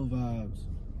Jay Will vibes.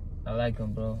 I like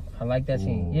him, bro. I like that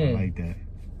team. Yeah, I like that.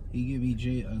 He give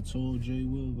me a tall Jay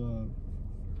Will vibe.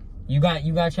 You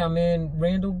got your man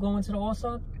Randall going to the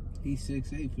All-Star? He's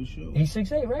 6'8" for sure. He's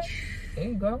 6'8", right? There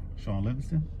you go. Sean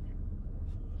Livingston?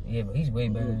 Yeah, but he's way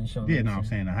better than Sean Livingston. No, I'm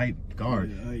saying the height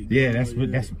guard. That's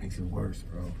what makes it worse,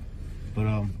 bro. But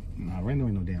Randall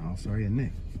ain't no damn All-Star. Yeah,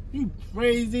 Nick. You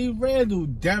crazy. Randall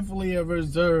definitely a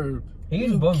reserve.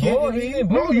 He's balling.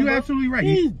 No, you absolutely right.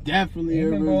 He's definitely a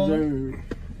reserve.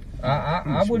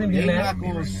 I wouldn't be mad. They're not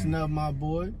gonna snub my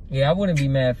boy. Yeah, I wouldn't be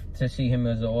mad to see him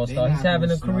as an all-star. He's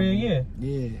having a career year.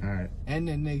 Yeah. All right. And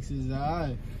the Knicks is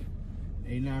alright.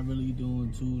 They not really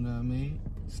doing too, know what I mean?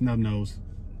 Snub nose.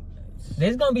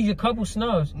 There's gonna be a couple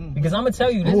snubs because I'm gonna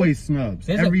tell you. Always snubs.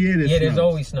 Every year there's snubs. There's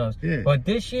always snubs. Yeah. But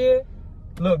this year,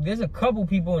 look, there's a couple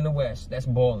people in the West that's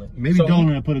balling. Maybe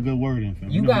Dolan put a good word in for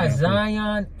him. You got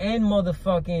Zion and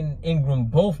motherfucking Ingram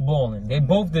both balling. They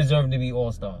both deserve to be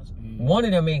all-stars. Yeah. One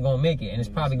of them ain't gonna make it, and it's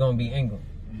probably gonna be Ingram.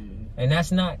 And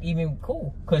that's not even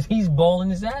cool, because he's balling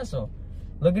his ass off.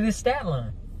 Look at his stat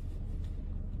line.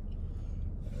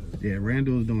 Yeah,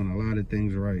 Randall's doing a lot of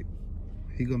things right.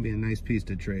 He's gonna be a nice piece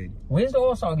to trade. Where's the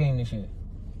All-Star game this year?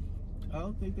 I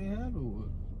don't think they have it.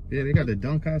 Yeah, they got the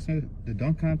dunk contest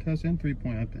and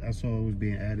 3-point. I saw it was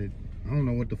being added. I don't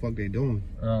know what the fuck they doing.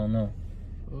 I don't know.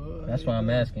 That's why I'm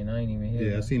asking. I ain't even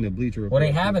here. Yeah, I seen the Bleacher Report.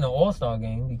 Well, they having an All-Star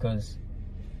game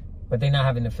but they not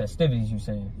having the festivities, you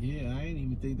saying? Yeah, I didn't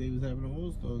even think they was having an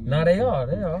All-Star game. No, they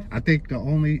are. I think the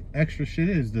only extra shit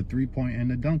is the 3-point and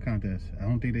the dunk contest. I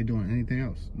don't think they doing anything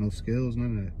else. No skills,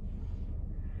 none of that.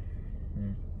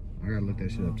 I gotta look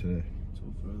that shit up today. So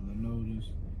further notice.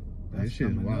 That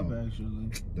shit is wild. Up,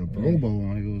 actually. The Pro Bowl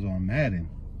one, it was on Madden.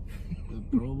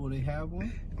 The Pro Bowl, they have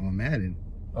one? On Madden.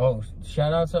 Oh,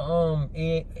 shout out to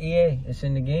EA. It's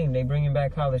in the game. They bringing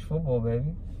back college football,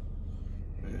 baby.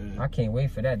 I can't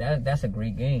wait for that. That's a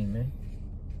great game, man.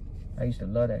 I used to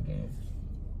love that game.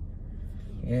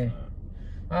 Yeah.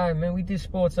 All right, man. We did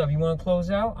sports up. You want to close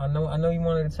out? I know you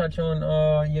wanted to touch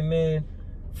on your man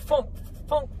Funk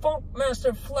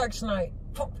Master Flex Night.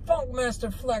 Funk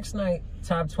Master Flex Night.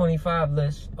 Top 25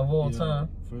 list of all time.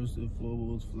 First and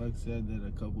foremost, Flex said that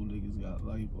a couple niggas got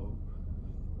lipo.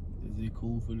 Is it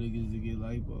cool for niggas to get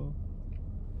lipo?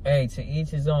 Hey, to each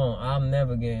his own. I'm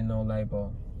never getting no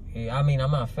lipo. I mean,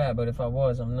 I'm not fat, but if I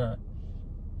was, I'm not.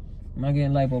 I'm not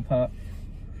getting lipo, pop.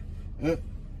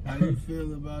 How you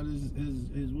feel about his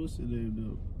what's the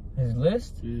name though? His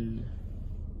list? Yeah.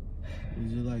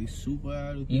 Is it like super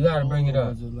out of control? You gotta bring it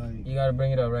up. Is it like... You gotta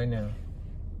bring it up right now.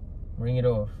 Bring it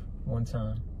off one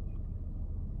time.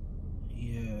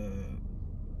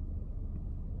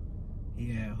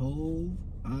 Yeah, Hove,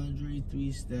 Andre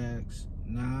 3 Stacks,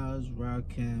 Nas,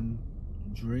 Rakim,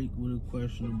 Drake with a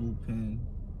questionable pen,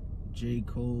 J.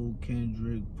 Cole,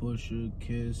 Kendrick, Pusha,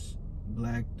 Kiss,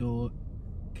 Black Thought,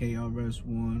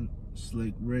 KRS-One,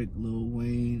 Slick Rick, Lil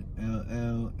Wayne,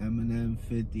 LL, Eminem,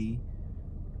 50,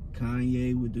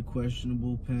 Kanye with the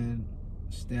questionable pen,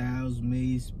 Styles,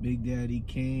 Mace, Big Daddy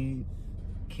Kane,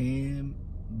 Cam,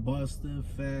 Busta,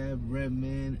 Fab,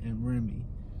 Redman, and Remy.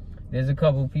 There's a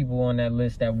couple people on that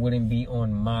list that wouldn't be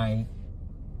on my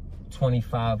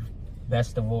 25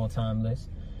 best of all time list.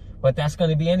 But that's going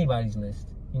to be anybody's list.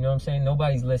 You know what I'm saying?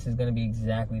 Nobody's list is going to be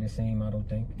exactly the same, I don't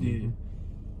think. Yeah.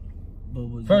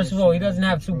 But first of all, he doesn't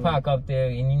have Tupac up there,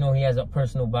 and you know he has a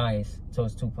personal bias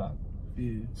towards Tupac.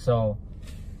 Yeah. So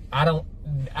I don't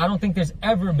think there's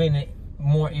ever been a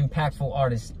more impactful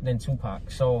artist than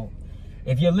Tupac. So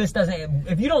if your list doesn't,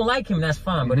 if you don't like him, that's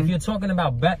fine. But if you're talking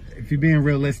about if you're being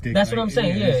realistic, that's what I'm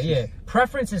saying. Yeah.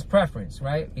 Preference is preference,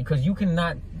 right? Because you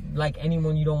cannot like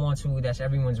anyone you don't want to. That's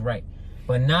everyone's right.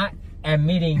 But not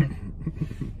admitting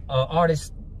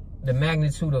artists the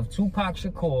magnitude of Tupac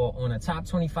Shakur on a top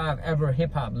 25 ever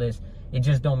hip hop list, it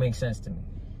just don't make sense to me.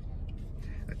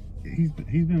 He's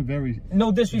been very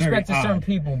no disrespect to certain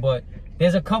people, but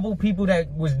there's a couple people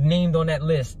that was named on that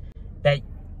list that.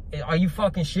 Are you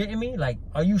fucking shitting me? Like,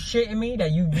 are you shitting me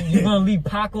that you gonna leave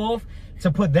Pac off to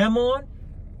put them on?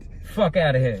 Fuck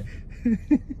out of here.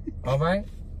 All right?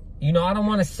 You know, I don't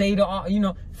want to say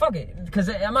fuck it. Because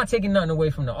I'm not taking nothing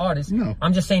away from the artist. No.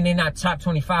 I'm just saying they're not top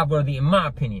 25 worthy, in my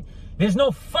opinion. There's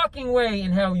no fucking way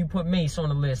in hell you put Mace on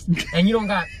the list and you don't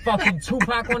got fucking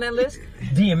Tupac on that list.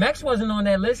 DMX wasn't on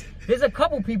that list. There's a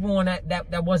couple people on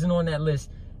that wasn't on that list.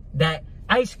 That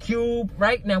Ice Cube,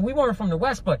 right? Now, we weren't from the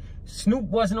West, but Snoop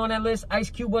wasn't on that list. Ice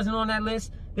Cube wasn't on that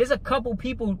list. There's a couple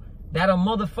people that are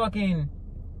motherfucking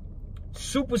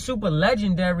super, super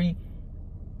legendary.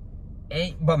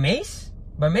 But Mace?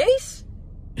 I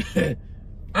mean,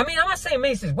 I'm not saying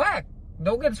Mace is whack.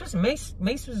 Don't get it twisted.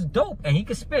 Mace was dope, and he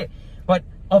could spit. But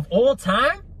of all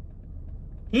time,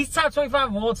 he's top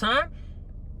 25 of all time.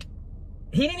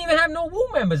 He didn't even have no Wu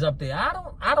members up there.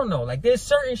 I don't know. Like, there's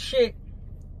certain shit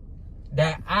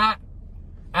that I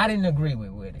didn't agree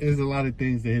with it. There's a lot of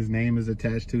things that his name is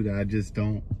attached to that I just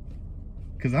don't,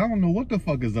 because I don't know what the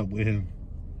fuck is up with him.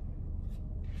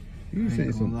 He was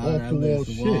saying some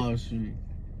off-the-wall shit.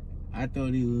 I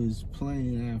thought he was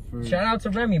playing at first. Shout out to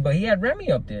Remy, but he had Remy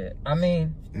up there. I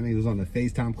mean, and he was on the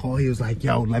FaceTime call. He was like,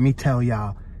 yo, let me tell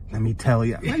y'all. Like,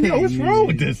 yo, what's wrong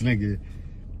with this nigga?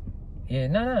 Yeah,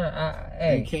 no.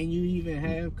 Hey. And can you even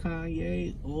have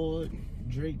Kanye or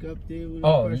Drake up there with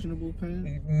a questionable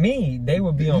pen? They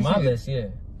would be on my list, yeah.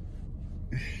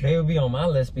 They would be on my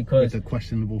list because with a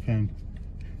questionable pen.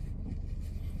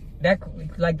 That,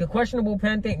 like, the questionable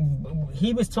pen thing,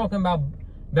 he was talking about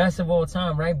best of all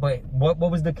time, right? But what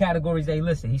was the categories they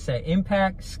listed? He said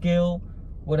impact, skill,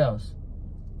 what else?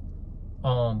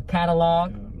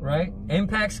 catalog, right?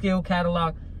 Impact, skill,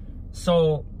 catalog.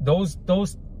 So those,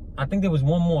 I think there was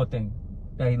one more thing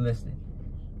that he listed.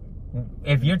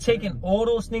 If you're taking all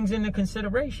those things into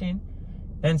consideration,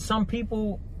 then some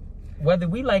people, whether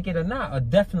we like it or not, are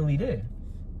definitely there.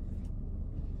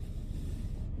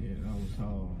 Yeah, that was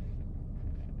hard.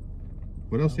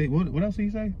 What else? What else did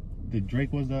he say? That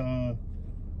Drake was The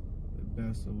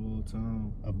best of all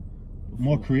time.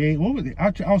 more creative. What was it?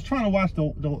 I was trying to watch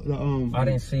the I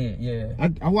didn't see it. Yeah.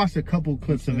 I watched a couple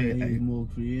clips of it. He's more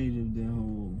creative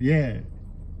than Hov. Yeah.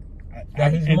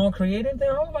 That he's more creative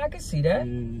than Hov. I can see that.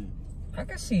 Yeah. I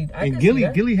can see. And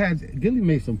Gilly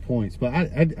made some points, but I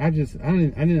didn't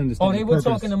understand. Oh, they the were purpose.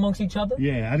 talking amongst each other.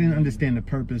 Yeah, I didn't understand the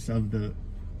purpose of the.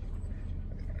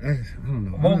 I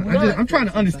don't know. Well, I'm trying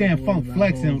to understand Funk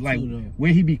Flex and like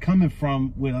where he be coming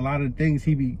from with a lot of things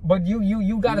he be. But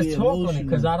you gotta talk on it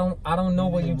because I don't know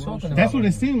what you're talking about. That's what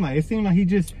it seemed like. It seemed like he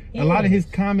just a lot of his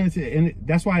comments, and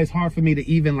that's why it's hard for me to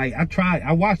even like.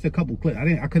 I watched a couple clips.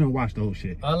 I couldn't watch the whole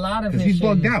shit. A lot of his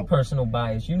shit is personal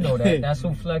bias. You know that. That's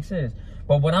who Flex is.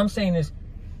 But what I'm saying is,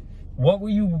 what were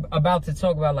you about to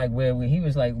talk about? Like where he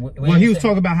was like. Well, he was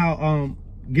talking about how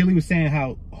Gilly was saying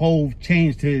how Hov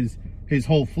changed his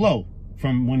whole flow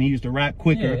from when he used to rap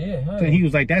quicker. Yeah. So he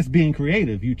was like, that's being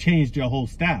creative. You changed your whole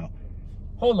style.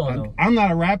 Hold on, though. I'm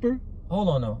not a rapper. Hold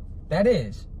on, though. That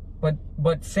is.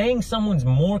 But saying someone's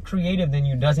more creative than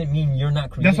you doesn't mean you're not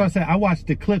creative. That's what I said. I watched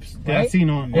the clips that I've seen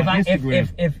on Instagram.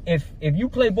 If you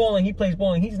play ball and he plays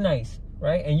ball and he's nice,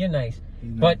 right? And you're nice.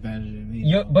 He's not better than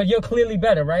me. But you're clearly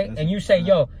better, right? That's and you say,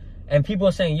 yo, and people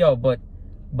are saying, yo, but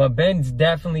Ben's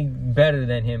definitely better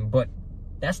than him. But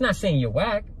that's not saying you're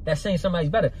whack. That's saying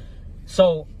somebody's better.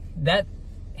 So that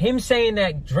him saying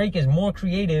that Drake is more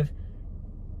creative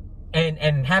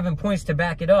and having points to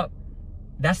back it up,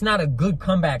 that's not a good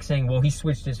comeback saying, well, he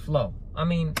switched his flow. I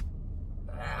mean,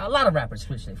 a lot of rappers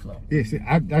switch their flow. Yeah, see,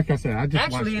 like I said, I just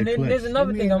actually, watched the and there's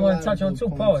another thing I want to touch on too.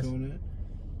 Pause.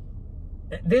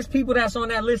 There's people that's on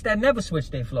that list that never switch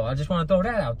their flow. I just want to throw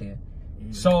that out there.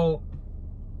 So,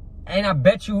 and I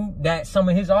bet you that some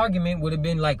of his argument would have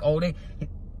been like, oh,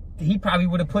 he probably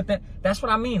would have put that. That's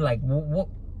what I mean. Like,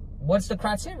 what's the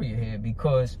criteria here?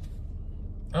 Because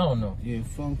I don't know. Yeah,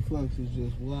 Funk Flex is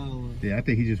just wild. Yeah, I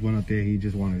think he just went up there. He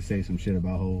just wanted to say some shit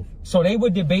about Hov. So they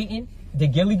were debating.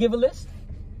 Did Gilly give a list?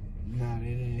 Nah, they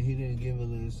didn't. He didn't give a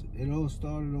list. It all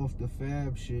started off the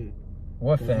Fab shit.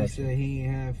 What Fab? He said he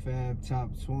ain't have Fab top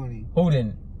 20. Who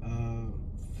didn't?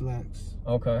 Flex.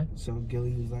 Okay. So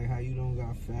Gilly was like, how you don't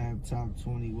got Fab top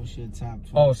 20? What's your top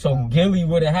 20? Oh, so Gilly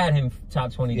would have had him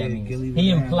top 20, yeah, that means. Gilly He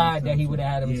implied that he would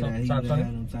have had him top 20? Had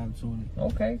him top 20.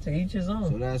 Okay, to each his own.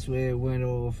 So that's where it went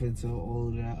off into all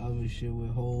of that other shit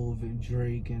with Hov and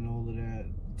Drake and all of that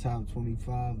top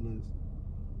 25 list.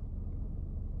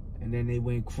 And then they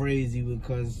went crazy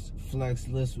because Flex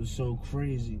list was so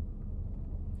crazy.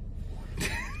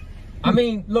 I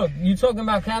mean, look, you talking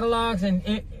about catalogs,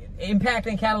 and Impact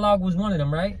and Catalog was one of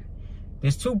them, right?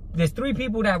 There's three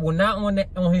people that were not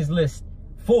on his list.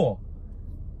 4.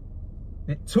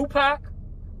 Tupac,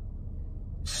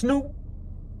 Snoop,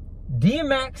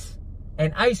 DMX,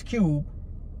 and Ice Cube,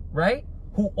 right?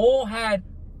 Who all had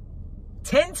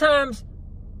 10 times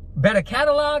better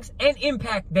catalogs and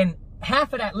impact than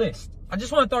half of that list. I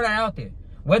just want to throw that out there.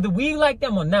 Whether we like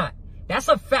them or not, that's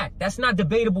a fact. That's not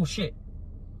debatable shit.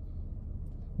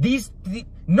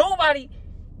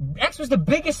 X was the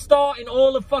biggest star in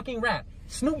all of fucking rap.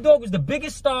 Snoop Dogg was the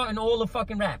biggest star in all of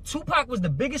fucking rap. Tupac was the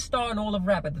biggest star in all of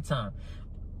rap at the time.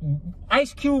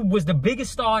 Ice Cube was the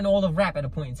biggest star in all of rap at a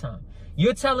point in time.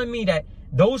 You're telling me that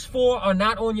those 4 are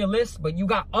not on your list, but you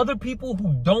got other people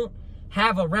who don't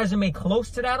have a resume close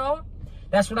to that all?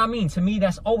 That's what I mean. To me,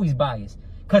 that's always biased.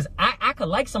 Because I could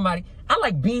like somebody. I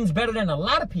like Beans better than a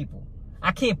lot of people.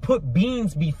 I can't put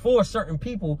Beans before certain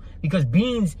people because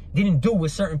Beans didn't do what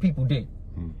certain people did.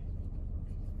 You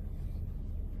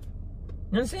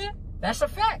know what I'm saying? That's a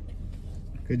fact.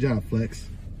 Good job, Flex.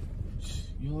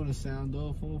 You want to sound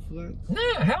off on Flex?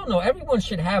 Nah, hell no. Everyone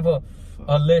should have a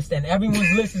list, and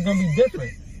everyone's list is going to be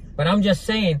different. But I'm just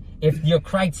saying, if your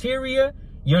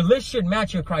list should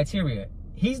match your criteria.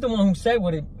 He's the one who said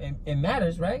what it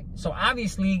matters, right? So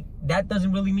obviously, that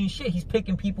doesn't really mean shit. He's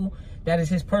picking people that is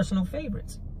his personal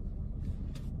favorites.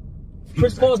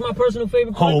 Chris Paul's my personal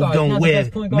favorite point guard. Don't wear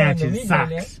matching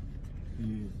socks.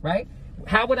 Right?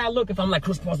 How would I look if I'm like,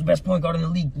 Chris Paul's the best point guard in the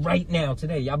league right now,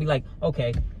 today? Y'all be like,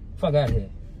 okay, fuck out of here.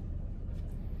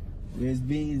 There's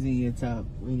Beans in your top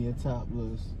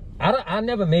list. I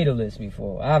never made a list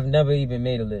before. I've never even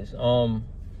made a list.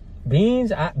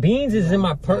 Beans is in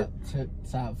my top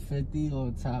 50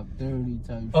 or top 30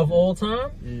 type of shit. all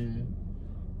time. Yeah.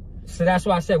 So that's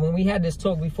why I said when we had this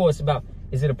talk before, it's about,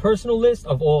 is it a personal list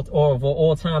of all, or of an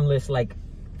all-time list, like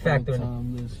factoring in?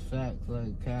 All-time list, fact,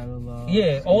 like catalog.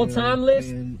 Yeah, all-time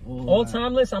list.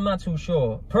 All-time that. list, I'm not too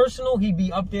sure. Personal, he'd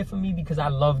be up there for me because I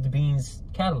loved Beans'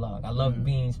 catalog. I loved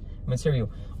Beans'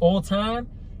 material. All-time,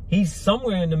 he's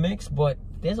somewhere in the mix, but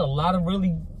there's a lot of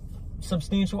really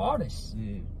substantial artists.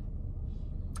 Yeah.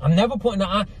 I'm never putting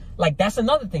like, that's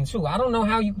another thing too. I don't know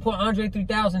how you can put Andre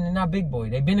 3000 and not Big Boy.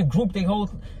 They've been a group.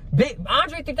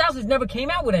 Andre 3000 has never came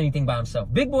out with anything by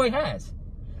himself. Big Boy has.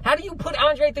 How do you put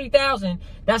Andre 3000?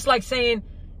 That's like saying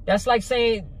that's like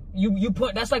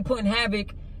putting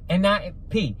Havoc and not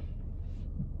P.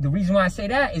 The reason why I say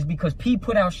that is because P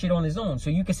put out shit on his own.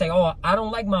 So you can say, oh, I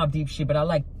don't like Mobb Deep shit, but I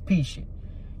like P shit.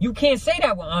 You can't say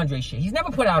that with Andre shit. He's never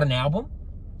put out an album.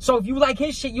 So if you like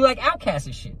his shit, you like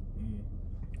Outkast's shit.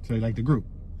 So you like the group?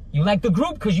 You like the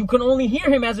group because you can only hear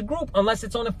him as a group unless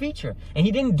it's on a feature. And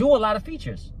he didn't do a lot of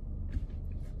features.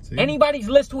 See? Anybody's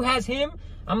list who has him,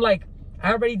 I'm like,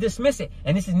 I already dismiss it.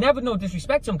 And this is never no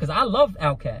disrespect to him because I love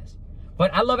Outkast.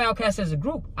 But I love Outkast as a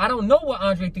group. I don't know what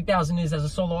Andre 3000 is as a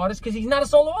solo artist because he's not a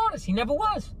solo artist. He never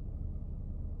was. You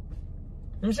know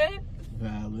what I'm saying?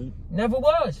 Valid. Never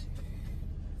was.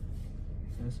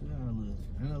 That's valid.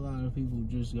 And a lot of people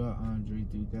just got Andre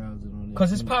 3000 on their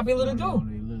Because it's popular to do. on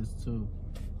their list too.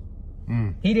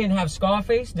 He didn't have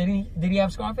Scarface. Did he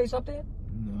have Scarface up there?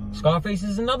 No. Scarface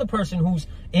is another person whose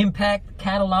impact,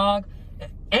 catalog,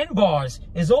 and bars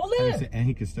is all there. And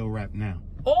he can still rap now.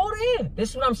 All there. This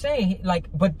is what I'm saying. Like,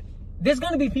 but there's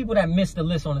gonna be people that miss the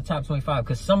list on the top 25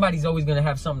 because somebody's always gonna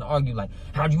have something to argue. Like,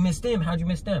 how'd you miss them? How'd you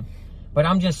miss them? But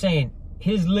I'm just saying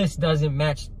his list doesn't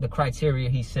match the criteria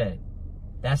he said.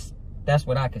 That's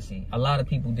what I could see. A lot of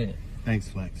people didn't. Thanks,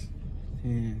 Flex.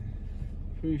 Yeah.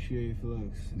 Appreciate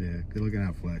Flex. Yeah, good looking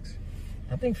out, Flex.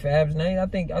 I think Fab's nice. I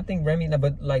think Remy,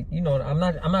 but like, you know, I'm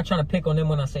not trying to pick on them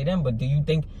when I say them, but do you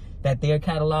think that their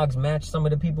catalogs match some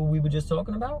of the people we were just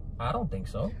talking about? I don't think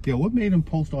so. Yo, what made him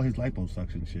post all his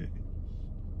liposuction shit?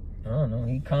 I don't know.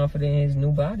 He confident in his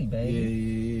new body, baby.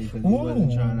 Yeah, because he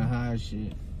wasn't trying to hide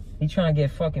shit. He trying to get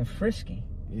fucking frisky.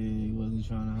 Yeah, he wasn't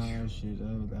trying to hide shit.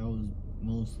 That was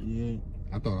mostly it.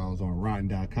 I thought I was on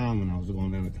Rotten.com when I was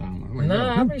going down the time. I'm like,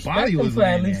 nah, I respect him for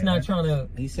at least not trying to.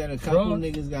 He said a couple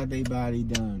niggas got their body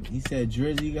done. He said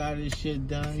Drizzy got his shit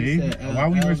done. See? He said Why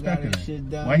we respecting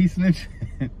that? Why he snitching?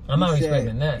 I'm not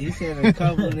respecting that. He said a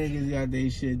couple niggas got their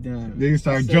shit done. Niggas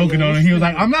started joking on him. He was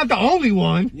like, I'm not the only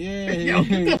one. Yeah. Yo,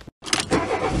 get the